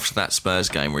 After that Spurs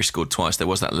game where he scored twice, there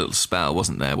was that little spell,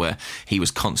 wasn't there, where he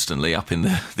was constantly up in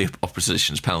the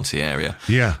opposition's penalty area,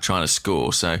 trying to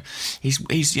score. So he's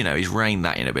reined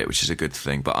that in a bit, which is a good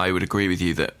thing. But I would agree with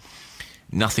you that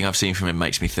nothing I've seen from him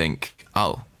makes me think,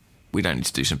 we don't need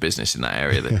to do some business in that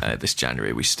area this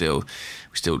January. We still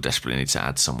desperately need to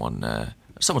add someone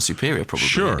superior,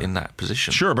 probably, in that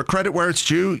position. Sure, but credit where it's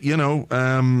due.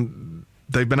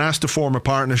 They've been asked to form a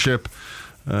partnership.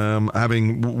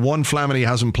 Having one, Flamini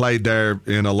hasn't played there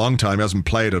in a long time. He hasn't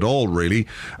played at all, really.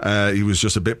 He was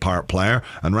just a bit part player.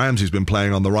 And Ramsey's been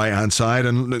playing on the right-hand side.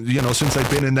 And, since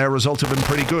they've been in there, results have been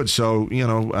pretty good. So,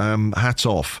 hats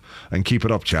off and keep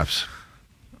it up, chaps.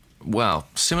 Well,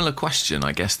 similar question,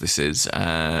 I guess this is,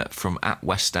 from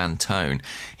 @WestAntone.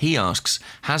 He asks,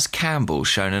 has Campbell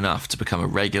shown enough to become a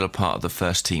regular part of the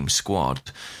first team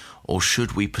squad, or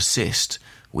should we persist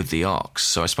with the Ox?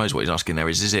 So I suppose what he's asking there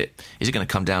is it going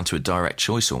to come down to a direct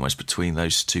choice almost between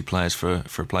those two players for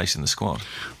a place in the squad?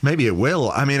 Maybe it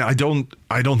will. I mean, I don't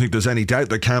think there's any doubt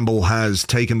that Campbell has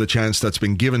taken the chance that's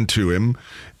been given to him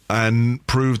and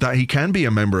proved that he can be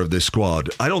a member of this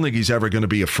squad. I don't think he's ever going to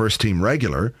be a first team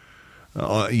regular.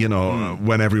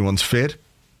 When everyone's fit.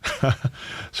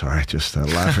 Sorry, just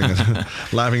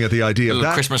laughing at the idea of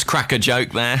that. Christmas cracker joke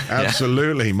there.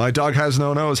 Absolutely. Yeah. My dog has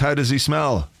no nose. How does he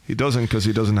smell? He doesn't, because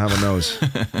he doesn't have a nose.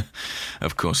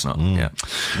 Of course not. Yeah.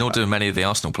 Nor do many of the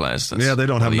Arsenal players. They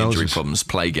don't have noses. Injury problems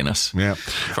plaguing us. Yeah.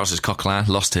 Francis Coquelin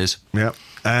lost his. Yeah.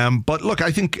 But look,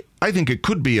 I think it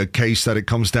could be a case that it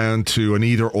comes down to an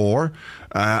either or,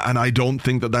 and I don't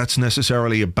think that that's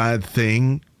necessarily a bad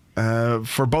thing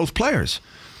for both players,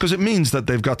 because it means that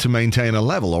they've got to maintain a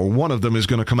level, or one of them is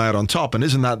going to come out on top. And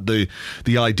isn't that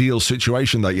the ideal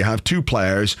situation, that you have two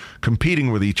players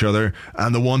competing with each other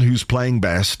and the one who's playing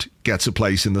best gets a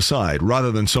place in the side,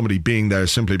 rather than somebody being there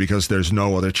simply because there's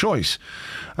no other choice.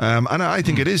 And I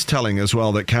think it is telling as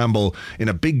well that Campbell, in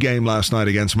a big game last night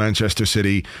against Manchester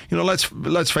City,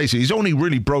 let's face it, he's only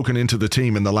really broken into the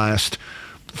team in the last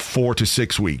 4 to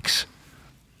 6 weeks.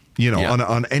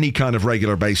 on any kind of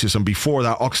regular basis. And before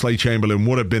that, Oxlade-Chamberlain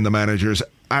would have been the manager's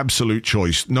absolute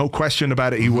choice. No question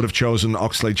about it. He would have chosen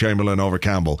Oxlade-Chamberlain over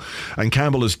Campbell. And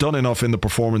Campbell has done enough in the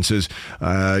performances,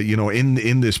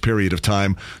 in this period of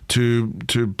time to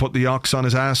put the Ox on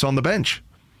his ass on the bench.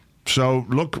 So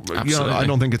look, I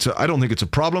don't think it's a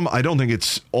problem. I don't think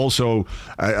it's also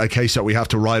a case that we have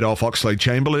to write off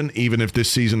Oxlade-Chamberlain, even if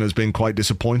this season has been quite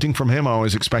disappointing from him. I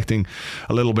was expecting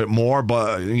a little bit more,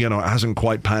 but it hasn't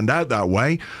quite panned out that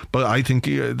way. But I think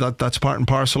that's part and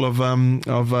parcel of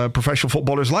a professional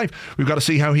footballer's life. We've got to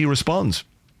see how he responds.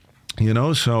 So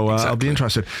Exactly. I'll be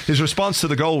interested. His response to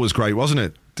the goal was great, wasn't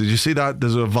it? Did you see that?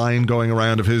 There's a vine going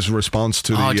around of his response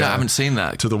to I haven't seen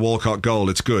that. to the Walcott goal.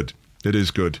 It's good. It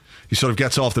is good. He sort of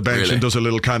gets off the bench and does a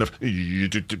little kind of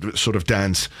sort of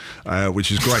dance,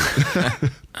 which is great.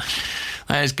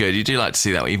 That is good. You do like to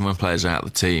see that, even when players are out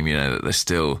of the team, that they're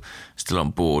still on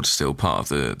board, still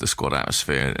part of the squad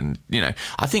atmosphere. And,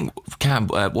 I think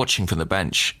watching from the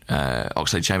bench,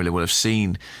 Oxlade-Chamberlain will have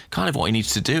seen kind of what he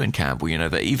needs to do in Campbell,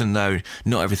 that even though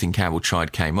not everything Campbell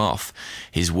tried came off,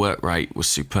 his work rate was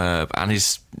superb and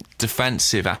his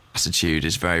defensive attitude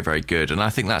is very, very good. And I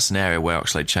think that's an area where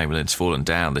Oxlade-Chamberlain's fallen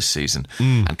down this season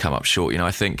and come up short.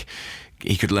 I think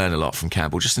he could learn a lot from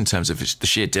Campbell just in terms of the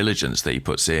sheer diligence that he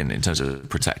puts in terms of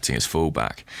protecting his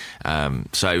fullback.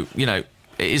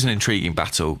 It is an intriguing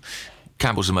battle.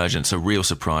 Campbell's emergence a real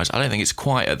surprise. I don't think it's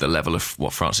quite at the level of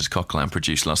what Francis Coquelin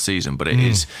produced last season, but it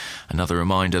is another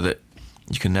reminder that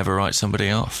you can never write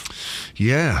somebody off.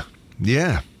 Yeah.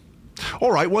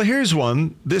 All right, well, here's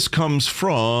one. This comes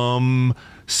from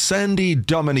Sandy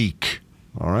Dominique,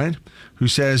 all right, who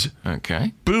says,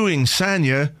 Okay. Booing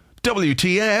Sanya,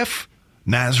 WTF,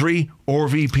 Nasri,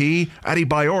 RVP,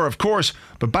 Adebayor, of course,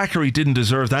 but Bakary didn't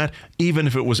deserve that, even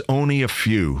if it was only a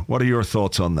few. What are your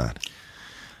thoughts on that?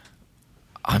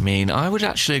 I mean, I would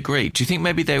actually agree. Do you think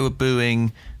maybe they were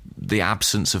booing the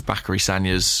absence of Bakary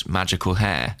Sanya's magical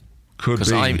hair? Could be.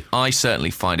 Because I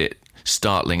certainly find it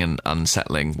startling and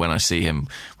unsettling when I see him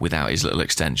without his little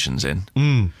extensions in.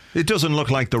 It doesn't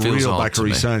look like the Feels real odd to Bakary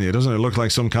me. Sanya, doesn't it? It look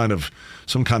like some kind of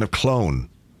clone.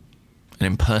 An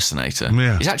impersonator.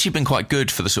 Yeah. He's actually been quite good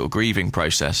for the sort of grieving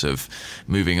process of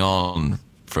moving on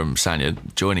from Sanya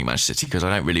joining Manchester City, because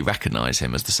I don't really recognise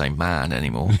him as the same man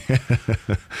anymore.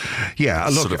 Yeah,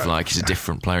 look, sort of like he's a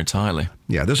different player entirely.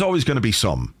 Yeah, there's always going to be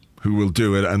some who will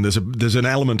do it, and there's an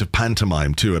element of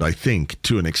pantomime to it, I think,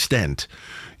 to an extent.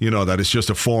 That it's just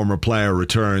a former player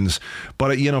returns.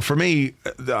 But, for me,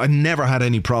 I never had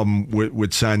any problem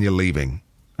with Sanya leaving.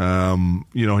 He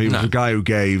was a guy who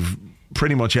gave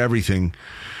pretty much everything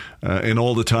in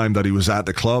all the time that he was at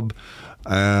the club.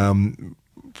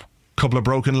 Couple of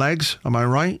broken legs, am I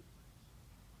right?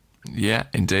 Yeah,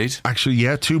 indeed. Actually,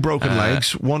 yeah, 2 broken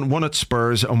legs. One at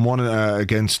Spurs and one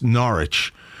against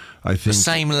Norwich, I think. The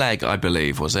same leg, I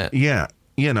believe, was it? Yeah,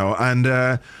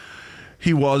 and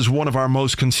he was one of our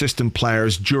most consistent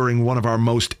players during one of our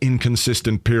most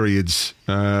inconsistent periods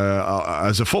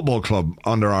as a football club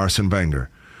under Arsene Wenger.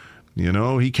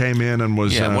 He came in and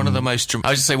was one of the most. I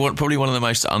would say probably one of the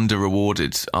most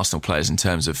under-rewarded Arsenal players in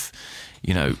terms of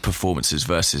performances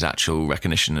versus actual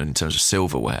recognition in terms of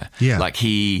silverware. Yeah, like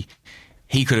he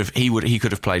could have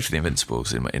played for the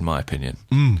Invincibles in my opinion.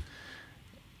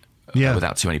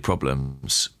 Without too many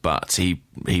problems. But he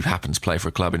happened to play for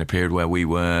a club in a period where we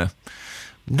were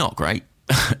not great.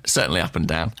 Certainly up and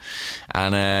down.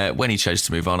 And when he chose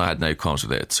to move on, I had no qualms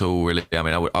with it at all, really. I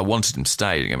mean, I wanted him to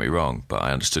stay, don't get me wrong, but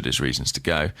I understood his reasons to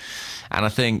go. And I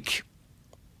think,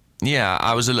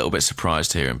 I was a little bit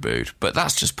surprised to hear him booed. But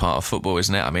that's just part of football,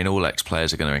 isn't it? I mean, all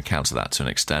ex-players are going to encounter that to an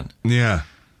extent. Yeah.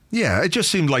 Yeah, it just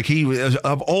seemed like he,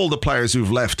 of all the players who've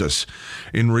left us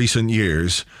in recent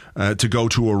years to go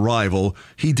to a rival,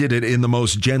 he did it in the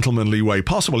most gentlemanly way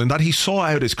possible, in that he saw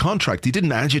out his contract. He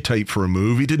didn't agitate for a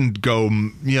move. He didn't go,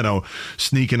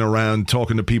 sneaking around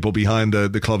talking to people behind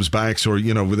the club's backs or,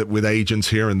 with agents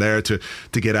here and there to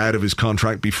get out of his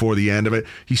contract before the end of it.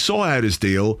 He saw out his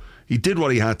deal. He did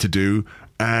what he had to do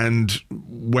and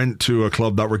went to a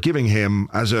club that were giving him,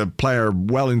 as a player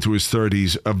well into his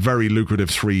 30s, a very lucrative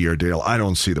 3-year deal. I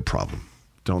don't see the problem.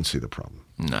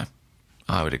 No,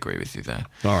 I would agree with you there.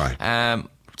 All right.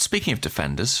 Speaking of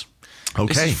defenders,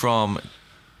 okay. This is from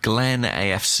Glenn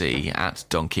AFC at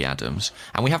Donkey Adams.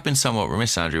 And we have been somewhat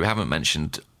remiss, Andrew. We haven't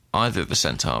mentioned either of the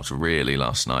centre-halves really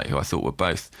last night, who I thought were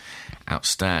both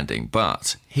outstanding.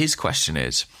 But his question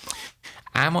is,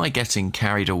 am I getting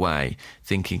carried away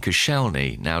thinking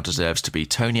Koscielny now deserves to be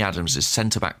Tony Adams'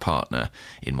 centre-back partner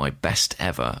in my best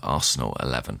ever Arsenal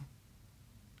 11?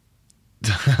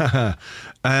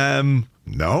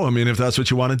 No, I mean, if that's what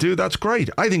you want to do, that's great.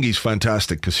 I think he's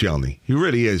fantastic, Koscielny. He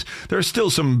really is. There's still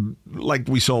some, like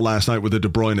we saw last night with the De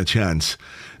Bruyne chance,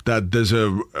 that there's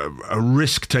a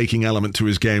risk-taking element to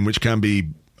his game which can be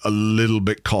a little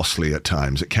bit costly at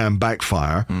times. It can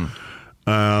backfire.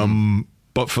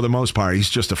 But for the most part, he's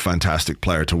just a fantastic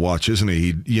player to watch, isn't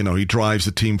he? He drives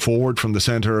the team forward from the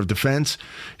centre of defence.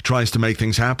 He tries to make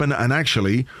things happen. And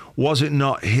actually, was it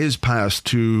not his pass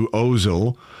to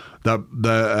Ozil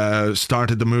that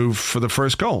started the move for the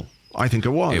first goal? I think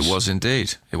it was. It was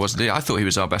indeed. I thought he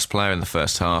was our best player in the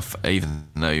first half, even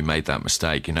though he made that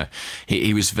mistake.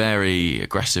 He was very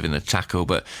aggressive in the tackle,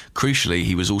 but crucially,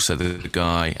 he was also the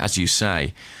guy, as you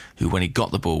say, who, when he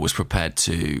got the ball, was prepared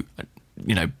to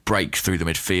break through the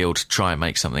midfield, try and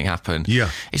make something happen.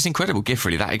 Yeah. It's an incredible gift,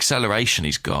 really. That acceleration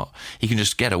he's got. He can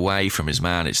just get away from his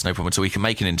man. It's no problem at all. He can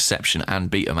make an interception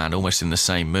and beat a man almost in the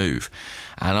same move.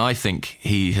 And I think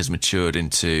he has matured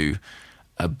into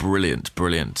a brilliant,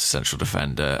 brilliant central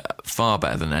defender, far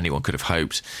better than anyone could have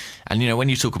hoped. And, when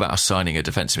you talk about us signing a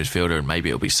defensive midfielder, and maybe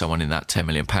it'll be someone in that £10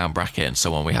 million bracket and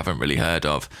someone we haven't really heard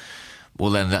of, well,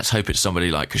 then let's hope it's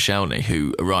somebody like Koscielny,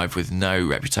 who arrived with no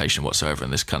reputation whatsoever in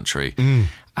this country.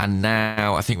 And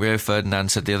now, I think Rio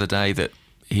Ferdinand said the other day that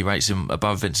he rates him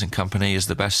above Vincent Kompany as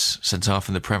the best centre-half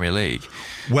in the Premier League.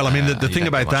 Well, I mean, the thing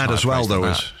about that as well,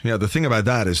 though, the thing about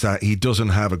that is that he doesn't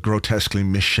have a grotesquely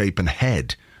misshapen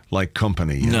head like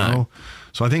Kompany, you know?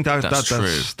 So I think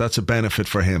that's a benefit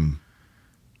for him.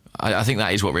 I think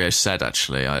that is what Rio said,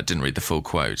 actually. I didn't read the full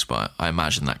quotes, but I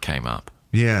imagine that came up.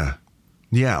 Yeah.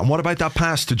 Yeah, and what about that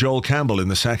pass to Joel Campbell in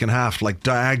the second half? Like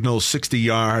diagonal,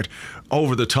 60-yard,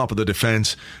 over the top of the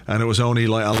defence, and it was only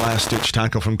like a last-ditch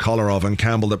tackle from Kolarov and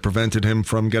Campbell that prevented him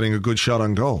from getting a good shot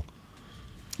on goal.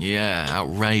 Yeah,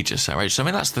 outrageous. I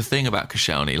mean, that's the thing about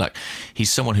Koscielny. Like,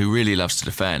 he's someone who really loves to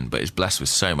defend, but is blessed with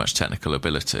so much technical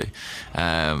ability.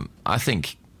 I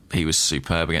think he was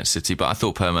superb against City, but I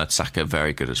thought Petr Cech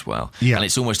very good as well. Yeah. And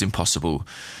it's almost impossible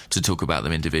to talk about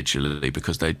them individually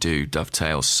because they do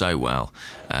dovetail so well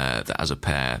that as a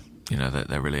pair,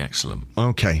 they're really excellent.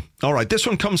 Okay. All right. This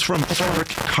one comes from Eric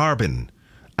Carbon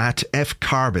at F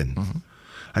Carbon. Mm-hmm.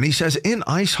 And he says, in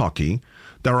ice hockey,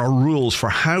 there are rules for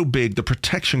how big the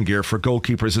protection gear for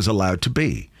goalkeepers is allowed to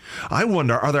be. I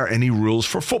wonder, are there any rules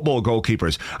for football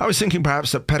goalkeepers? I was thinking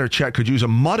perhaps that Petr Cech could use a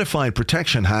modified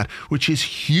protection hat, which is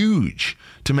huge,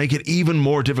 to make it even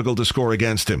more difficult to score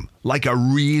against him. Like a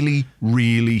really,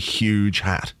 really huge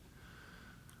hat.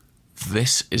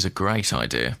 This is a great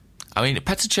idea. I mean,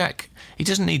 Petr Cech, he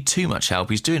doesn't need too much help.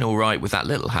 He's doing all right with that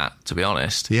little hat, to be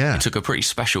honest. Yeah. He took a pretty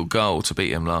special goal to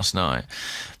beat him last night.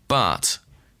 But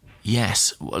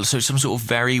yes, so some sort of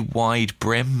very wide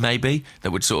brim, maybe,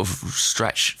 that would sort of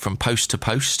stretch from post to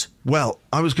post. Well,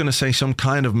 I was going to say some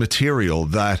kind of material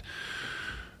that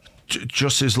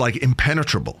just is like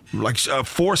impenetrable, like a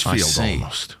force field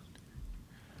almost.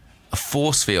 A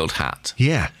force field hat?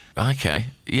 Yeah. Okay.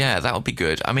 Yeah, that would be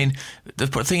good. I mean, the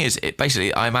thing is,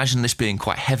 basically, I imagine this being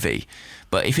quite heavy,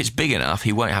 but if it's big enough,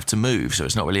 he won't have to move, so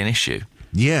it's not really an issue.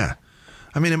 Yeah.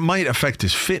 I mean, it might affect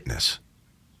his fitness.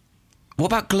 What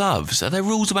about gloves? Are there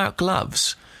rules about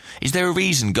gloves? Is there a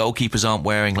reason goalkeepers aren't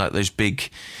wearing like those big,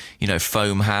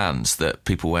 foam hands that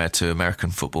people wear to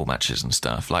American football matches and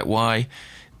stuff? Like, why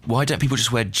don't people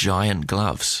just wear giant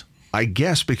gloves? I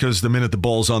guess because the minute the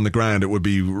ball's on the ground, it would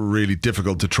be really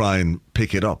difficult to try and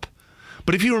pick it up.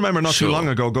 But if you remember not too long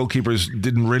ago, goalkeepers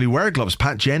didn't really wear gloves.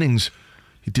 Pat Jennings,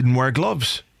 he didn't wear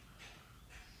gloves.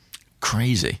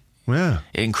 Crazy. Yeah.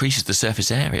 It increases the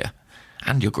surface area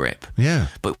and your grip. Yeah.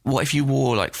 But what if you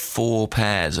wore like 4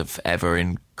 pairs of ever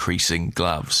increasing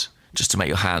gloves just to make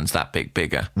your hands that bit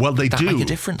bigger? Well, they do. Make a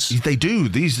difference? They do.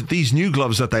 These new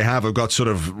gloves that they have got sort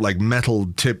of like metal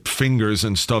tipped fingers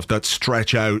and stuff that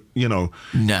stretch out, No,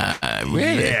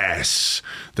 really? Yes.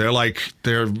 They're like,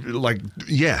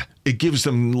 yeah, it gives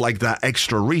them like that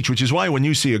extra reach, which is why when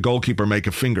you see a goalkeeper make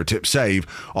a fingertip save,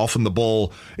 often the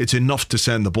ball, it's enough to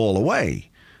send the ball away.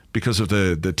 Because of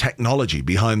the technology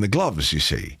behind the gloves, you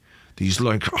see. These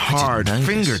like hard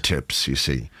fingertips, you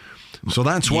see. So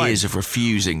that's why years of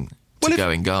refusing to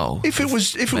go in goal. If it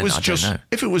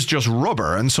was just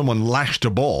rubber and someone lashed a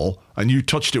ball and you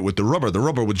touched it with the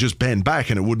rubber would just bend back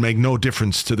and it would make no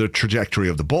difference to the trajectory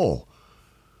of the ball.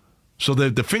 So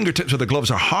the fingertips of the gloves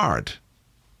are hard.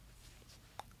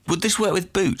 Would this work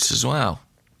with boots as well?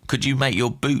 Could you make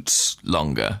your boots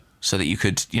longer so that you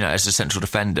could, as a central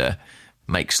defender,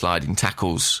 make sliding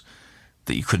tackles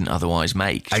that you couldn't otherwise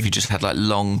make if you just had like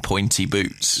long pointy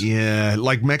boots? Yeah,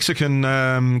 like Mexican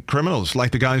criminals,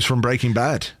 like the guys from Breaking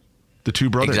Bad, the two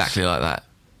brothers. Exactly like that.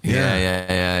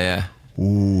 Yeah.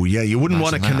 Ooh, yeah, you wouldn't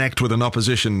want to Imagine that. connect with an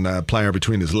opposition player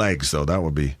between his legs, though. That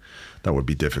would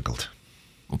be difficult.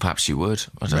 Well, perhaps you would.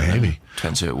 I don't know. Maybe.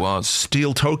 Depends who it was.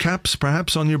 Steel toe caps,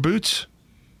 perhaps, on your boots?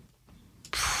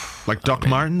 Like Doc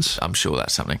Martens? I'm sure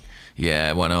that's something.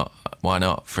 Yeah, why not? Why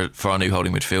not? For our new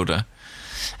holding midfielder.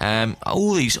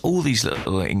 All these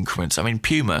little increments. I mean,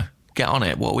 Puma, get on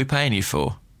it. What are we paying you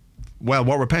for? Well,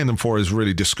 what we're paying them for is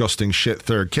really disgusting shit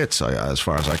third kits, as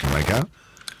far as I can make out.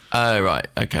 Oh, right.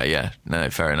 Okay, yeah. No,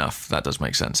 fair enough. That does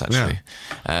make sense, actually.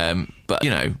 Yeah. But,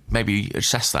 maybe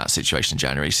assess that situation in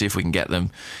January, see if we can get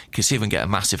them, see if we can get a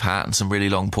massive hat and some really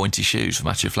long pointy shoes for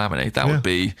Mathieu Flamini. That would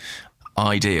be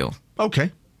ideal.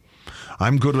 Okay.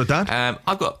 I'm good with that.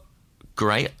 I've got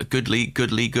goodly.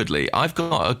 I've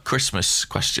got a Christmas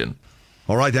question.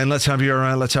 All right, then, let's have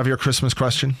your Christmas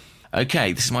question.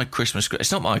 Okay, this is my Christmas...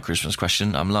 It's not my Christmas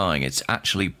question, I'm lying. It's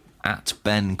actually at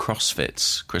Ben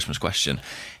CrossFit's Christmas question.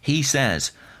 He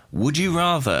says, would you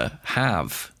rather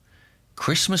have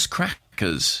Christmas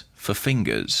crackers for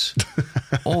fingers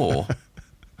or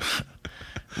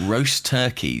roast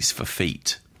turkeys for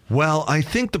feet? Well, I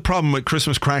think the problem with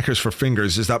Christmas crackers for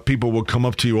fingers is that people will come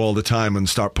up to you all the time and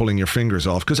start pulling your fingers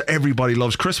off, because everybody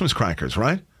loves Christmas crackers,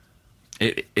 right?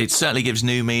 It certainly gives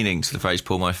new meaning to the phrase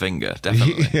 "pull my finger."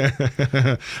 Definitely.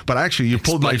 Yeah. But actually, you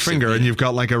pulled my finger and you've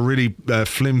got like a really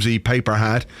flimsy paper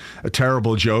hat. A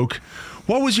terrible joke.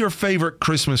 What was your favourite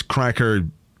Christmas cracker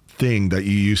thing that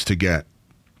you used to get?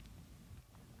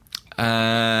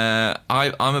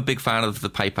 I'm a big fan of the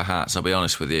paper hats, I'll be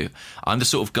honest with you. I'm the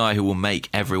sort of guy who will make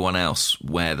everyone else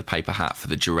wear the paper hat for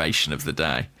the duration of the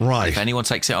day. Right. If anyone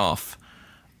takes it off,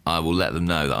 I will let them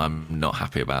know that I'm not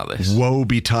happy about this. Woe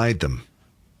betide them.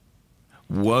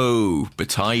 Woe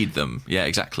betide them. Yeah,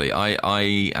 exactly. I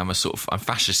am I'm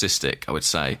fascistic, I would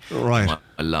say. Right. My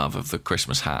love of the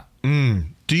Christmas hat.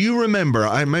 Do you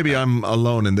remember, maybe I'm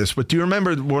alone in this, but do you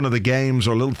remember one of the games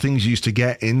or little things you used to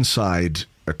get inside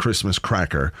a Christmas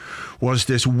cracker was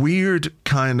this weird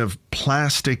kind of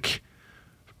plastic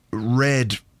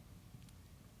red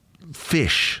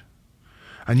fish?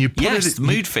 And you put it...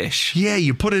 mood fish. Yeah,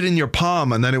 you put it in your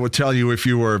palm and then it would tell you if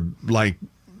you were like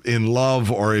in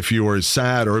love or if you were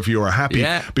sad or if you were happy,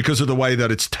 because of the way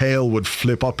that its tail would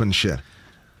flip up and shit.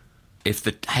 If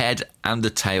the head and the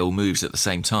tail moves at the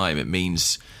same time, it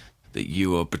means that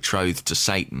you are betrothed to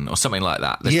Satan or something like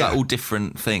that. There's like all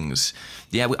different things.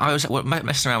 Yeah, I was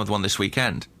messing around with one this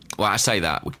weekend. Well, I say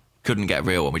that. We couldn't get a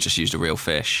real one. We just used a real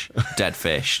fish, dead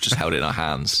fish, just held it in our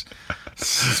hands.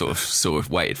 Sort of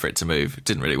waited for it to move. It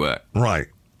didn't really work. Right.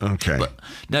 Okay. But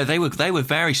no, they were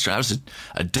very strange. That was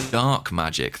a dark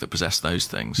magic that possessed those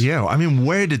things. Yeah, I mean,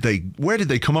 where did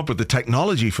they come up with the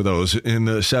technology for those in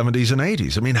the 70s and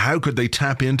 80s? I mean, how could they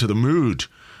tap into the mood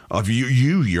of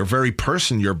your very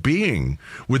person, your being,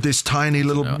 with this tiny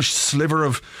little sliver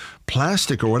of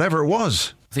plastic or whatever it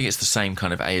was? I think it's the same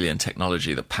kind of alien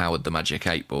technology that powered the Magic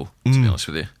 8 Ball, to be honest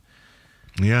with you.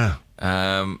 Yeah.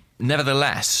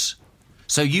 Nevertheless,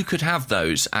 so you could have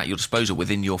those at your disposal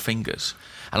within your fingers.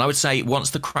 And I would say once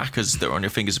the crackers that are on your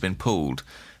fingers have been pulled,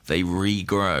 they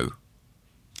regrow.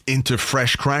 Into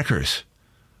fresh crackers?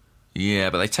 Yeah,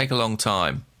 but they take a long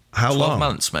time. How long? 12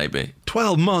 months, maybe.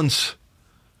 12 months?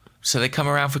 So they come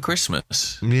around for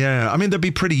Christmas. Yeah, I mean, they'd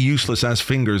be pretty useless as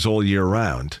fingers all year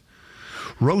round.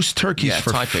 Roast turkeys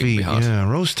for feet. Yeah,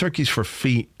 roast turkeys for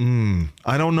feet.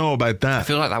 I don't know about that. I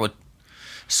feel like that would...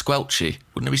 Squelchy.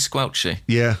 Wouldn't it be squelchy?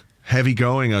 Yeah. Heavy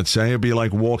going, I'd say. It'd be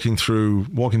like walking through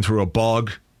a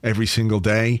bog every single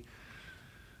day.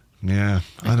 Yeah,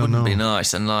 I don't know. It wouldn't be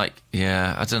nice. And I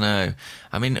don't know.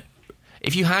 I mean,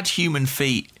 if you had human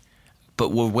feet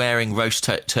but were wearing roast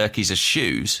turkeys as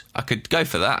shoes, I could go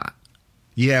for that.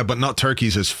 Yeah, but not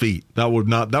turkeys as feet. That would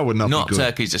not be good. Not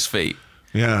turkeys as feet.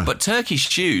 Yeah. But turkey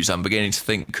shoes, I'm beginning to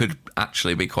think, could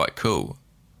actually be quite cool.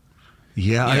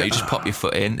 Yeah. You just pop your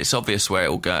foot in. It's obvious where it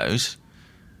all goes.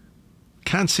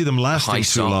 Can't see them lasting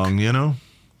too long,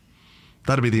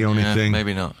 That'd be the only thing.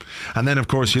 Maybe not. And then, of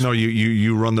course,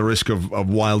 you run the risk of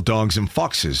wild dogs and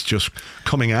foxes just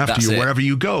coming after you wherever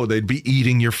you go. They'd be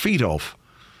eating your feet off.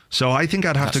 So I think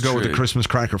I'd have to go with the Christmas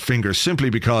cracker fingers,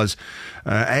 simply because,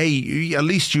 at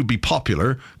least you'd be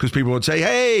popular, because people would say,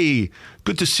 hey,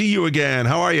 good to see you again.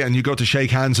 How are you? And you go to shake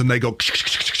hands and they go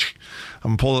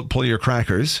and pull your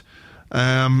crackers.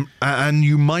 And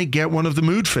you might get one of the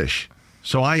mood fish.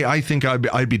 So I think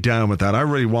I'd be down with that. I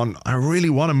really want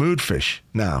a mood fish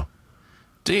now.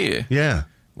 Do you? Yeah.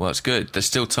 Well, it's good. There's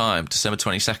still time. December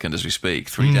 22nd as we speak.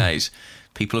 3 days.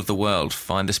 People of the world,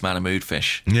 find this man a mood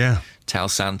fish. Yeah. Tell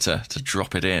Santa to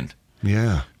drop it in.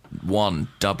 Yeah. 1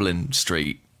 Dublin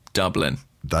Street, Dublin.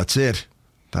 That's it.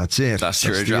 That's it. That's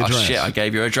your address. Oh, shit, I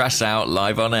gave your address out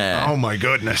live on air. Oh, my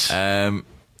goodness.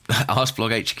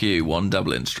 Arseblog HQ, 1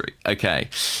 Dublin Street. Okay.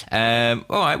 All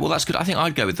right, well, that's good. I think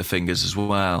I'd go with the fingers as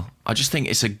well. I just think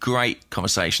it's a great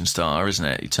conversation starter, isn't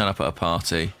it? You turn up at a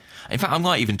party. In fact, I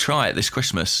might even try it this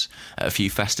Christmas at a few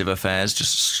festive affairs.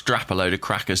 Just strap a load of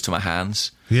crackers to my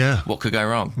hands. Yeah. What could go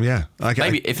wrong? Yeah.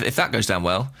 Maybe if that goes down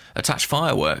well, attach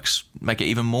fireworks, make it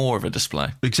even more of a display.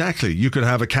 Exactly. You could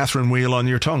have a Catherine wheel on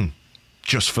your tongue,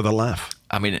 just for the laugh.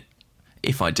 I mean,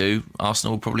 if I do,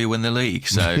 Arsenal will probably win the league.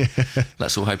 So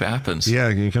let's all hope it happens. Yeah,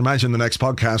 you can imagine the next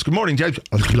podcast. Good morning, James.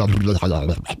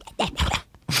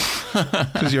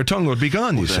 Because your tongue would be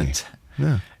gone, you see.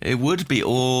 Yeah. It would be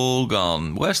all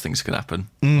gone. Worst things can happen.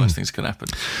 Worst things can happen.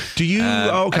 Do you...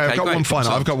 okay, I've got great. one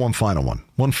final. I've got one final one.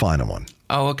 One final one.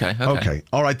 Oh, okay. Okay.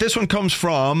 All right, this one comes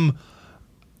from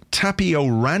Tapio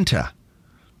Ranta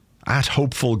at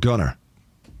Hopeful Gunner.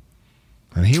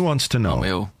 And he wants to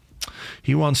know...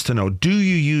 He wants to know, do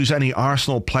you use any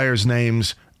Arsenal players'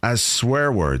 names as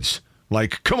swear words?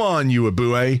 Like, come on, you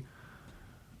Abue.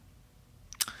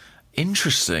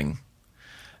 Interesting.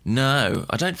 No,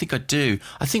 I don't think I do.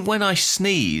 I think when I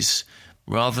sneeze,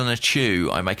 rather than a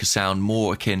chew, I make a sound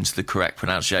more akin to the correct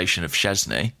pronunciation of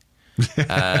Szczesny.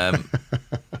 But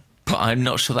I'm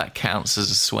not sure that counts as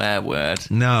a swear word.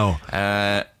 No.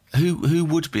 Who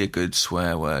would be a good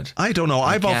swear word? I don't know.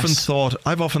 I've often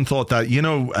thought that, you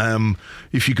know,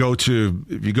 if you go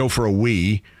for a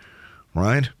wee,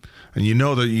 right, and you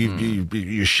know that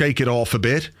you shake it off a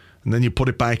bit and then you put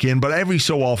it back in, but every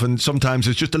so often, sometimes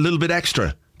it's just a little bit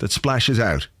extra that splashes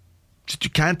out. You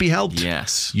can't be helped.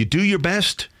 Yes. You do your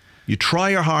best, you try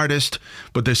your hardest,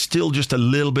 but there's still just a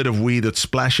little bit of wee that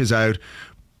splashes out,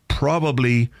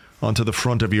 probably onto the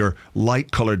front of your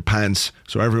light-coloured pants,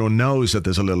 so everyone knows that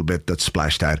there's a little bit that's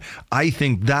splashed out. I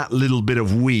think that little bit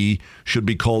of wee should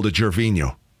be called a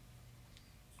Gervinho.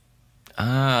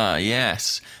 Ah,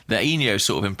 yes. The Eno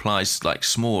sort of implies like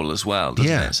small as well,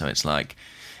 doesn't it? So it's like,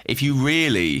 if you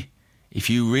really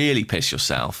piss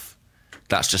yourself,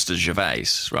 that's just a Gervais,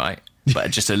 right?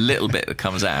 But just a little bit that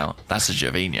comes out, that's a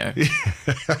Gervinho.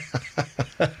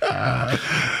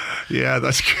 Yeah,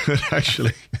 that's good,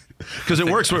 actually. Because it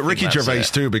works with Ricky Gervais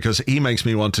too, because he makes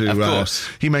me want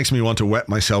to wet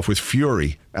myself with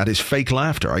fury at his fake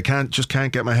laughter. I just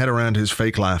can't get my head around his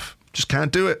fake laugh. Just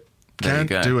can't do it. Can't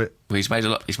do it. Well, he's made a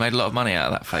lot of money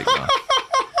out of that fake laugh.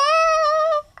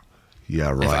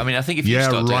 Yeah, right. I think if you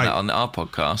start doing that on our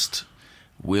podcast,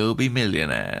 we'll be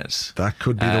millionaires. That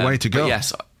could be the way to go. But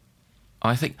yes,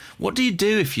 I think. What do you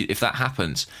do if that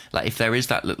happens? Like, if there is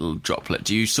that little droplet,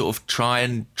 do you sort of try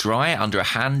and dry it under a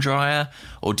hand dryer,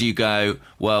 or do you go,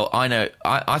 well, I know,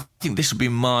 I think this would be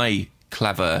my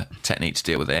clever technique to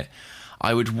deal with it.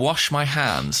 I would wash my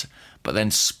hands, but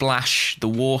then splash the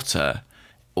water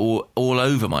all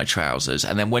over my trousers,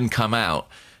 and then when come out,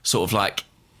 sort of like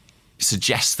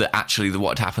suggest that actually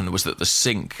what had happened was that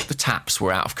the taps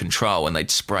were out of control and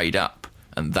they'd sprayed up,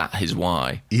 and that is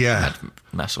why. Yeah. I had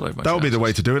mess all over my trousers. Would be the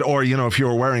way to do it. Or, you know, if you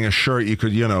were wearing a shirt, you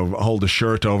could, you know, hold the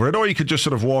shirt over it, or you could just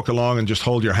sort of walk along and just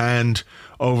hold your hand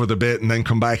over the bit and then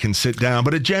come back and sit down.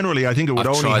 But generally, I think it would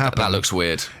only happen. That looks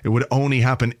weird. It would only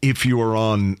happen if you were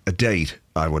on a date,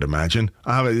 I would imagine.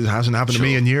 It hasn't happened to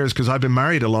me in years because I've been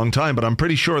married a long time, but I'm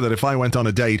pretty sure that if I went on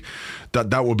a date,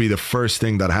 that would be the first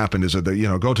thing that happened, is that, you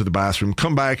know, go to the bathroom,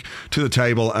 come back to the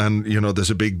table, and, you know,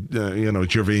 there's a big,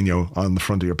 Gervinho on the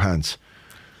front of your pants.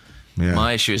 Yeah.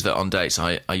 My issue is that on dates,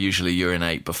 I usually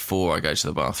urinate before I go to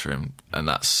the bathroom, and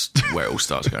that's where it all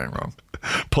starts going wrong.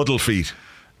 Puddle feet.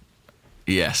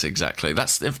 Yes, exactly.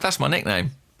 That's my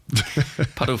nickname.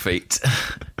 Puddle feet.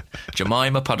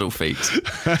 Jemima Puddle Feet.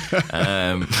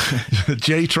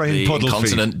 J-Train Puddle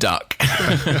Feet. The incontinent duck.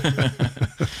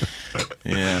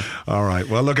 Yeah. All right.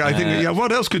 Well, look, I think,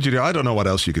 what else could you do? I don't know what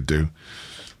else you could do.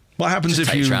 What happens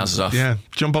if you trousers off? Yeah,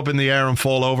 jump up in the air and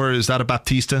fall over? Is that a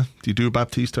Baptista? Do you do a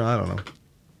Baptista? I don't know.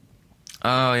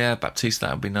 Oh yeah, Baptista,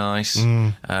 that would be nice.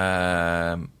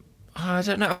 I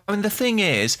don't know. I mean, the thing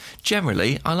is,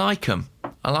 generally, I like them.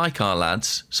 I like our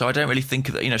lads, so I don't really think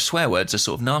of that. You know, swear words are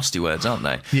sort of nasty words, aren't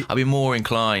they? Yeah. I'd be more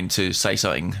inclined to say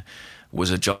something was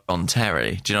a John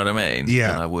Terry. Do you know what I mean?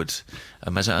 Yeah. Than I would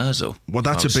a Mesut Ozil. Well,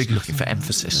 that's a big looking for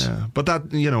emphasis. Yeah. But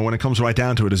that, you know, when it comes right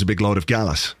down to it, is a big load of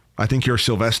Gallus. I think you're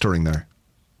Sylvestering there.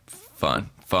 Fine.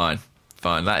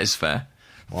 That is fair.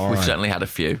 We've certainly had a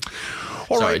few.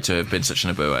 Sorry to have been such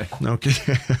an abue.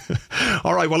 Okay.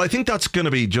 All right. Well, I think that's going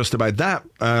to be just about that.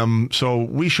 So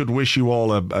we should wish you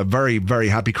all a very, very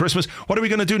happy Christmas. What are we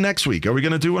going to do next week? Are we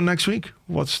going to do one next week?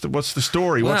 What's the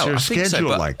story? What's your schedule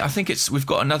like? I think we've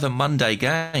got another Monday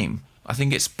game. I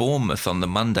think it's Bournemouth on the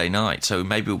Monday night, so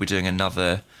maybe we'll be doing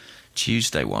another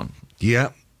Tuesday one. Yeah,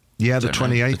 the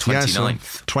 28th. The 29th.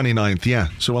 So 29th, yeah.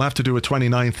 So we'll have to do a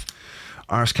 29th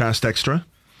Arsecast Extra.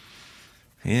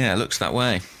 Yeah, it looks that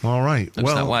way. All right.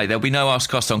 Looks that way. There'll be no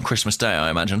Arsecast on Christmas Day, I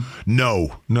imagine.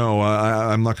 No,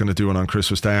 I'm not going to do it on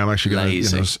Christmas Day. I'm actually going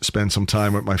to spend some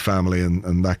time with my family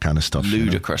and that kind of stuff.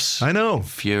 Ludicrous. I know.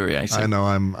 Infuriating. I know.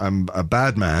 I'm a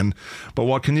bad man, but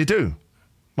what can you do?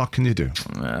 What can you do?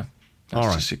 Yeah. That's all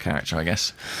right. just your character, I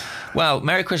guess. Well,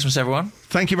 Merry Christmas, everyone.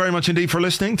 Thank you very much indeed for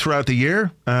listening throughout the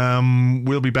year.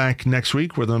 We'll be back next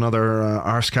week with another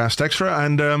Arsecast Extra.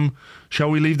 And shall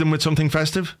we leave them with something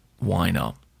festive? Why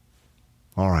not?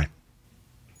 All right.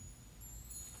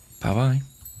 Bye-bye.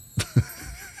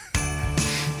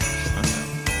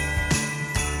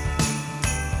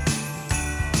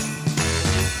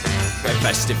 When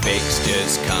festive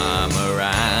fixtures come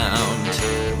around,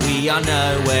 we are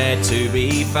nowhere to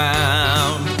be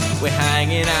found. We're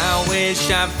hanging out with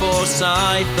Shab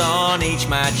Forsyth on each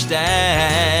match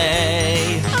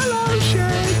day. Hello,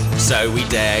 Shab. So we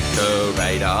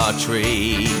decorate our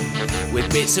tree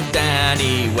with bits of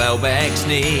Danny Welbeck's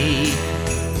knee.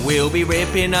 We'll be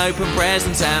ripping open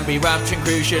presents and be rupturing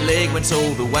cruciate ligaments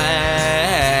all the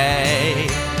way.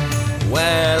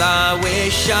 Well, I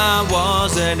wish I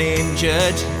wasn't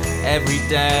injured every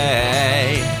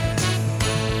day.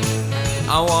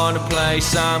 I want to play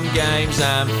some games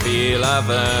and feel I've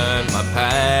earned my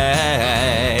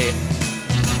pay.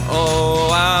 Oh,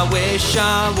 I wish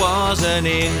I wasn't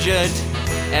injured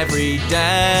every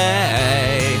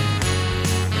day.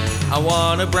 I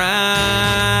want a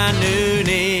brand new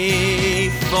knee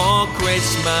for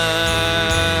Christmas.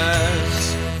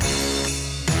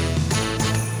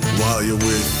 While you're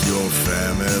with your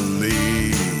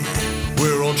family,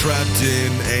 we're all trapped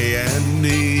in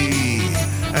A&E,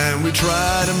 and we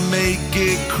try to make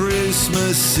it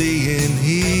Christmassy in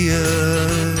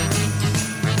here.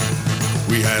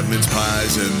 We have mince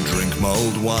pies and drink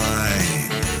mulled wine,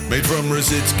 made from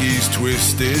Rositsky's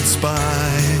twisted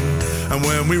spine. And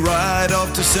when we ride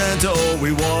off to Santa, all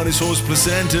we want is horse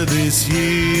placenta this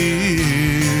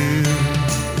year.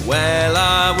 Well,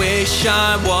 I wish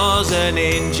I wasn't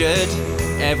injured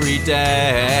every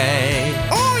day.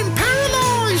 I'm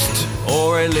paralysed!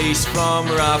 Or at least from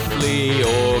roughly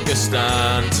August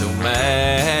until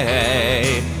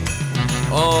May.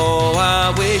 Oh,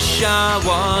 I wish I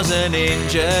wasn't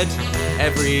injured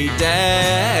every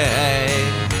day.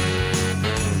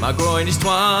 My groin is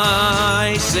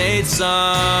twice its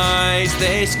size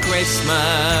this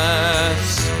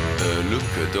Christmas. Look,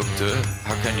 doctor,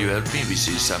 how can you help me with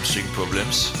these hamstring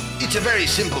problems? It's a very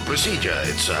simple procedure.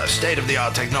 It's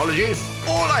state-of-the-art technology.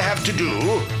 All I have to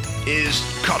do is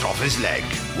cut off his leg.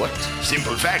 What?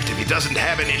 Simple fact, if he doesn't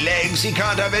have any legs, he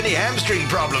can't have any hamstring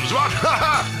problems. What? Ha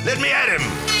ha! Let me at him!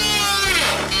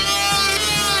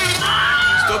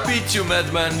 Stop it, you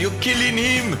madman. You're killing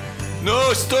him.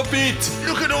 No, stop it.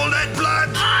 Look at all that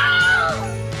blood!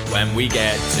 When we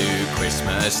get to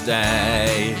Christmas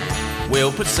Day,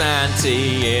 we'll put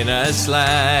Santy in a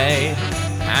sleigh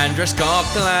and dress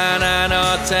Coquelin and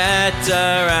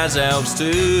Arteta as elves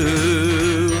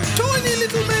too. Tiny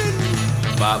little men!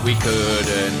 But we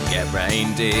couldn't get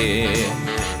reindeer,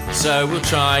 so we'll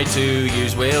try to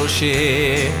use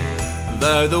Wilshire.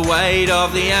 Though the weight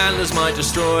of the antlers might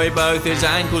destroy both his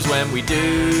ankles when we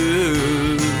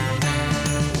do.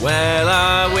 Well,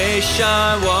 I wish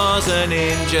I wasn't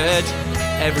injured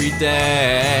every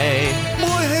day.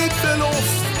 My head fell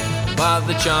off! But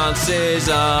the chances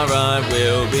are I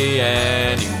will be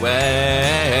anyway.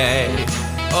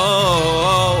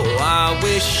 Oh, I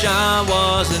wish I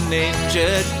wasn't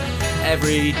injured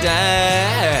every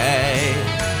day.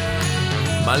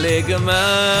 My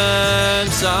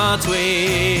ligaments are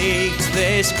tweaked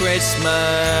this Christmas.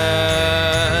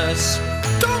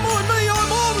 Don't mind me,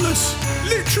 I'm harmless!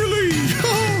 Literally!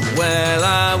 Well,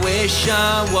 I wish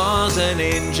I wasn't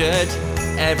injured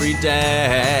every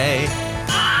day.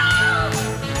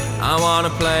 I want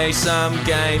to play some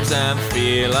games and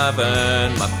feel I've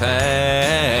earned my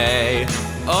pay.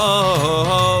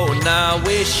 Oh, now I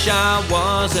wish I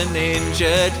wasn't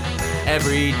injured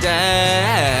every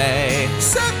day.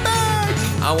 Setback!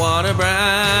 I want a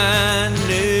brand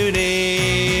new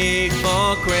knee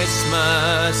for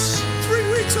Christmas. 3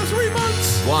 weeks or 3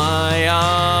 months? Why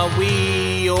are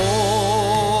we always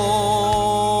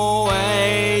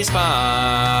fucking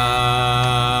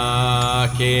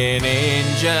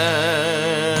injured?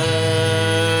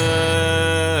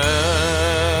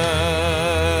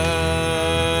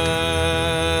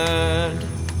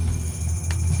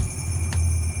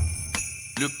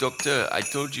 Look, doctor, I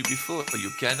told you before,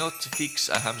 you cannot fix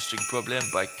a hamstring problem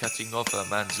by cutting off a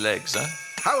man's legs, huh?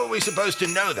 How are we supposed to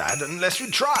know that unless we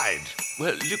tried?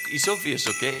 Well, look, it's obvious,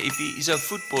 okay? If he is a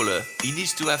footballer, he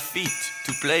needs to have feet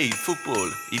to play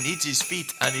football. He needs his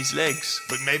feet and his legs.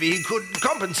 But maybe he could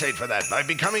compensate for that by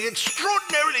becoming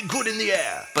extraordinarily good in the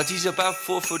air. But he's about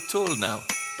 4 foot tall now.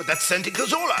 But that's Santi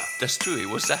Cazorla. That's true, he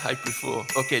was that height before.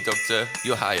 Okay, doctor,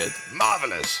 you're hired.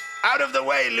 Marvelous. Out of the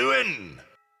way, Lewin.